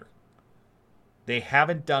or another. They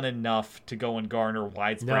haven't done enough to go and garner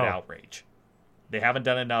widespread outrage. They haven't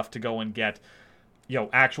done enough to go and get,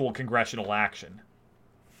 actual congressional action.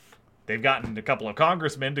 They've gotten a couple of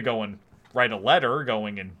congressmen to go and write a letter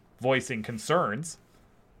going and voicing concerns.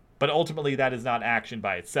 But ultimately, that is not action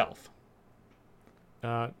by itself.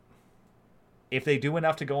 If they do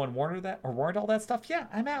enough to go and warrant all that stuff, yeah,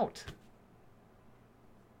 I'm out.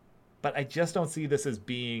 But I just don't see this as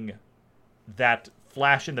being that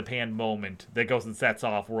flash in the pan moment that goes and sets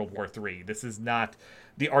off World War III. This is not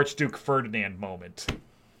the Archduke Ferdinand moment.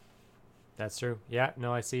 That's true. Yeah,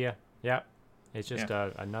 no, I see ya. Yeah. It's just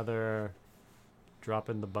another drop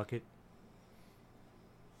in the bucket.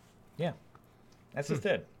 Yeah. That's just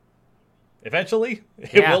it. Eventually,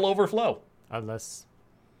 it will overflow. Unless...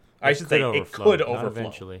 I should say it could overflow.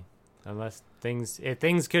 Eventually. Unless things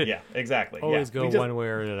could always go one way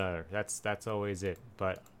or another. That's always it.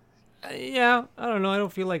 But, I don't know. I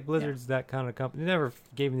don't feel like Blizzard's that kind of company. They never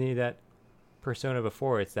gave me that persona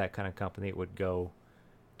before. It's that kind of company that would go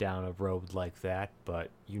down a road like that.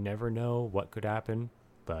 But you never know what could happen.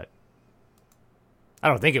 But I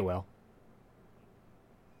don't think it will.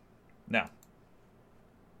 No.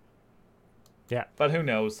 Yeah. But who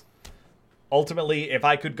knows? Ultimately, if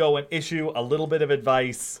I could go and issue a little bit of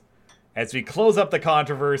advice as we close up the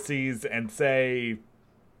controversies and say,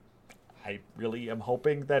 I really am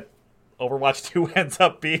hoping that Overwatch 2 ends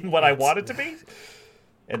up being what I want it to be,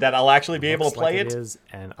 and that I'll actually be able to play it. It is,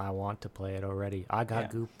 and I want to play it already. I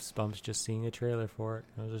got goosebumps just seeing a trailer for it.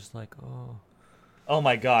 I was just like, oh. Oh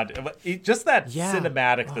my god. Just that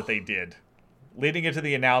cinematic that they did leading into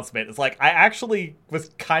the announcement. It's like, I actually was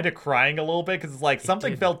kind of crying a little bit because it's like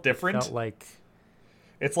something felt different. It felt like...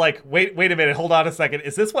 It's like, wait a minute, hold on a second.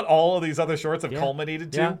 Is this what all of these other shorts have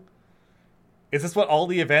culminated to? Yeah. Is this what all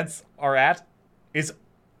the events are at? Is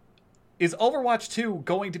Overwatch 2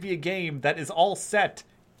 going to be a game that is all set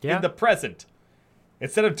in the present?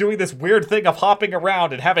 Instead of doing this weird thing of hopping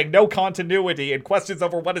around and having no continuity and questions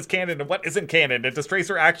over what is canon and what isn't canon, and does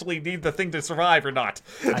Tracer actually need the thing to survive or not?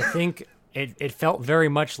 I think... It felt very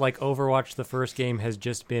much like Overwatch, the first game, has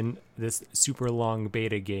just been this super long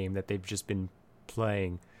beta game that they've just been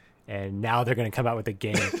playing, and now they're going to come out with a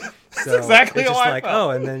game. So exactly it's just how I like, felt. oh,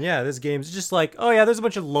 and then this game's just like, oh yeah, there's a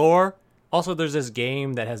bunch of lore. Also, there's this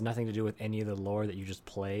game that has nothing to do with any of the lore that you just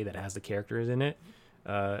play that has the characters in it.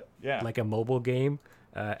 Like a mobile game.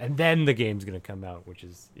 And then the game's gonna come out, which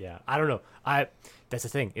is I don't know. That's the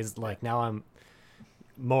thing, is like now I'm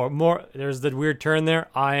more there's the weird turn there.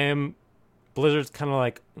 Blizzard's kind of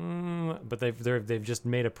like, but they've just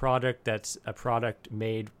made a product that's a product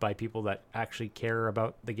made by people that actually care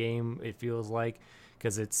about the game. It feels like,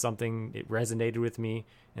 because it's something, it resonated with me,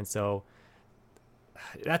 and so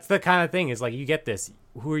that's the kind of thing. Is like, you get this.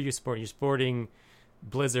 Who are you supporting? You're supporting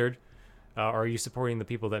Blizzard, or are you supporting the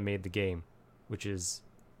people that made the game, which is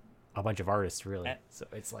a bunch of artists, really? So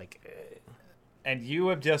it's like, and you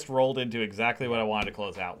have just rolled into exactly what I wanted to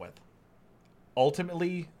close out with.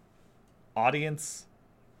 Ultimately, audience,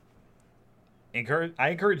 I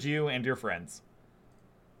encourage you and your friends,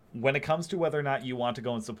 when it comes to whether or not you want to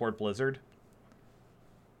go and support Blizzard,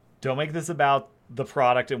 don't make this about the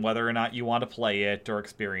product and whether or not you want to play it or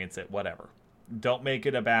experience it, whatever. Don't make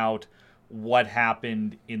it about what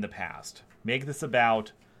happened in the past. Make this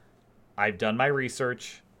about, I've done my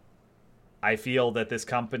research. I feel that this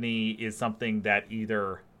company is something that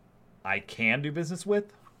either I can do business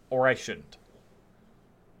with or I shouldn't.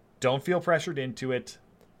 Don't feel pressured into it.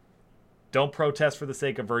 Don't protest for the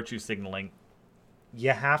sake of virtue signaling.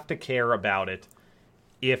 You have to care about it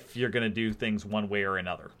if you're going to do things one way or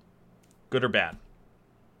another, good or bad.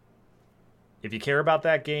 If you care about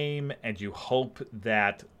that game and you hope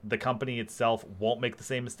that the company itself won't make the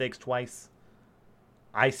same mistakes twice,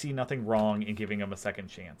 I see nothing wrong in giving them a second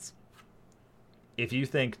chance. If you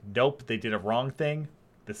think, nope, they did a wrong thing,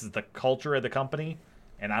 this is the culture of the company,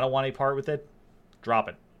 and I don't want any part with it, drop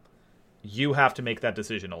it. You have to make that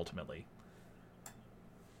decision ultimately.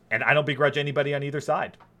 And I don't begrudge anybody on either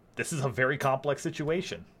side. This is a very complex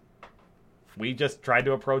situation. We just tried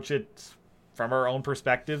to approach it from our own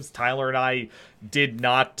perspectives. Tyler and I did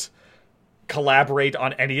not collaborate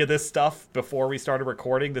on any of this stuff before we started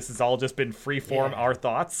recording. This has all just been free-form, our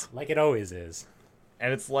thoughts. Like it always is.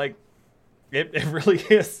 And it's like, it really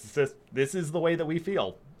is. This is the way that we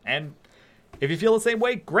feel. And if you feel the same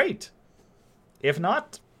way, great. If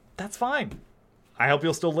not, that's fine. I hope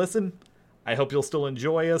you'll still listen. I hope you'll still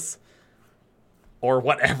enjoy us. Or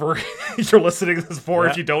whatever you're listening to this for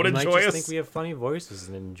if you don't enjoy us. I just think we have funny voices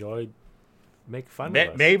and make fun of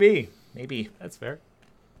us. Maybe. That's fair.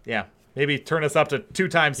 Yeah. Maybe turn us up to 2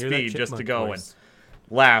 times speed just to go voice.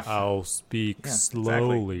 And laugh. I'll speak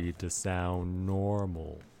slowly to sound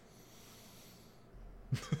normal.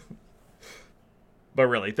 But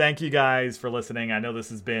really, thank you guys for listening. I know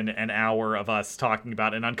this has been an hour of us talking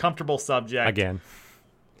about an uncomfortable subject. Again.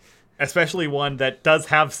 Especially one that does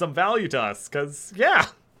have some value to us. Because,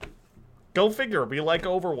 go figure. We like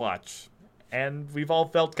Overwatch. And we've all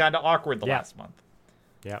felt kind of awkward the last month.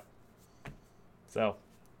 Yeah. So,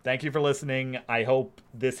 thank you for listening. I hope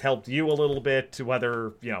this helped you a little bit,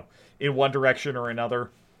 whether, in one direction or another.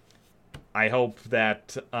 I hope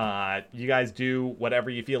that you guys do whatever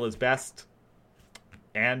you feel is best.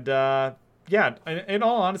 And, in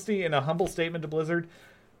all honesty, in a humble statement to Blizzard,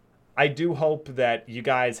 I do hope that you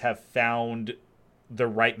guys have found the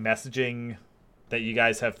right messaging, that you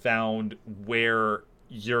guys have found where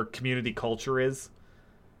your community culture is.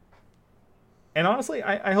 And honestly,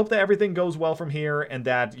 I hope that everything goes well from here and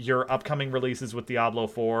that your upcoming releases with Diablo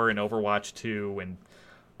 4 and Overwatch 2 and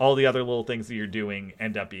all the other little things that you're doing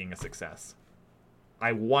end up being a success.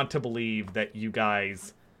 I want to believe that you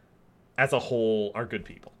guys, as a whole, are good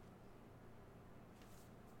people.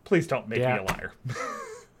 Please don't make me a liar.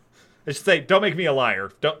 I should say, don't make me a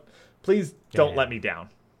liar. Please don't let me down.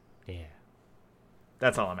 Yeah.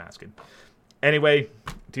 That's all I'm asking. Anyway,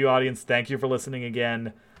 to you audience, thank you for listening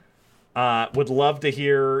again. Would love to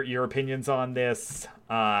hear your opinions on this.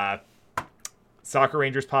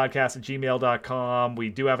 SoccerRangersPodcast@gmail.com. We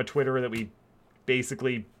do have a Twitter that we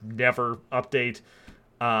basically never update.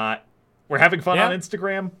 We're having fun on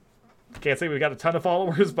Instagram. Can't say we've got a ton of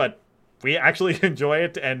followers, but we actually enjoy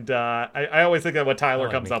it. And I always think that what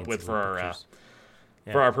Tyler comes up with for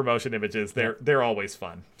our promotion images, they're always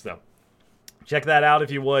fun. So check that out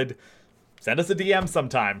if you would. Send us a DM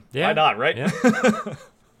sometime. Yeah. Why not, right? Yeah.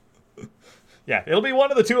 Yeah, it'll be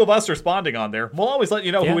one of the two of us responding on there. We'll always let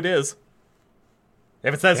you know who it is.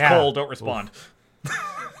 If it says Cole, don't respond.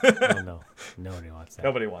 Oh, no. Nobody wants that.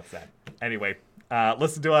 Nobody wants that. Anyway,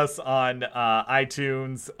 listen to us on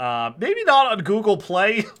iTunes. Maybe not on Google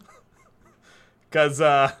Play. Because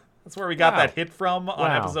that's where we got that hit from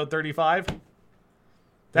on episode 35.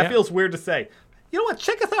 That feels weird to say. You know what?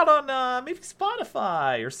 Check us out on maybe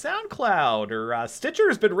Spotify or SoundCloud or Stitcher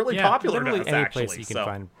has been really popular to us, any actually. place you can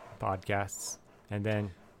find podcasts, and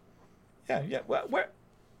then Yeah.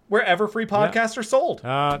 Wherever free podcasts are sold.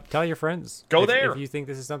 tell your friends. Go there. If you think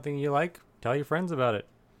this is something you like, tell your friends about it.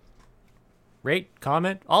 Rate,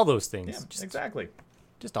 comment, all those things. Yeah, exactly.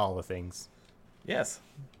 Just all the things. Yes.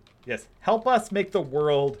 Help us make the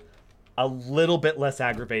world a little bit less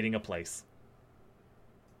aggravating a place.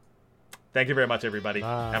 Thank you very much, everybody.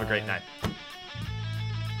 Bye. Have a great night.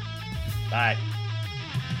 Bye.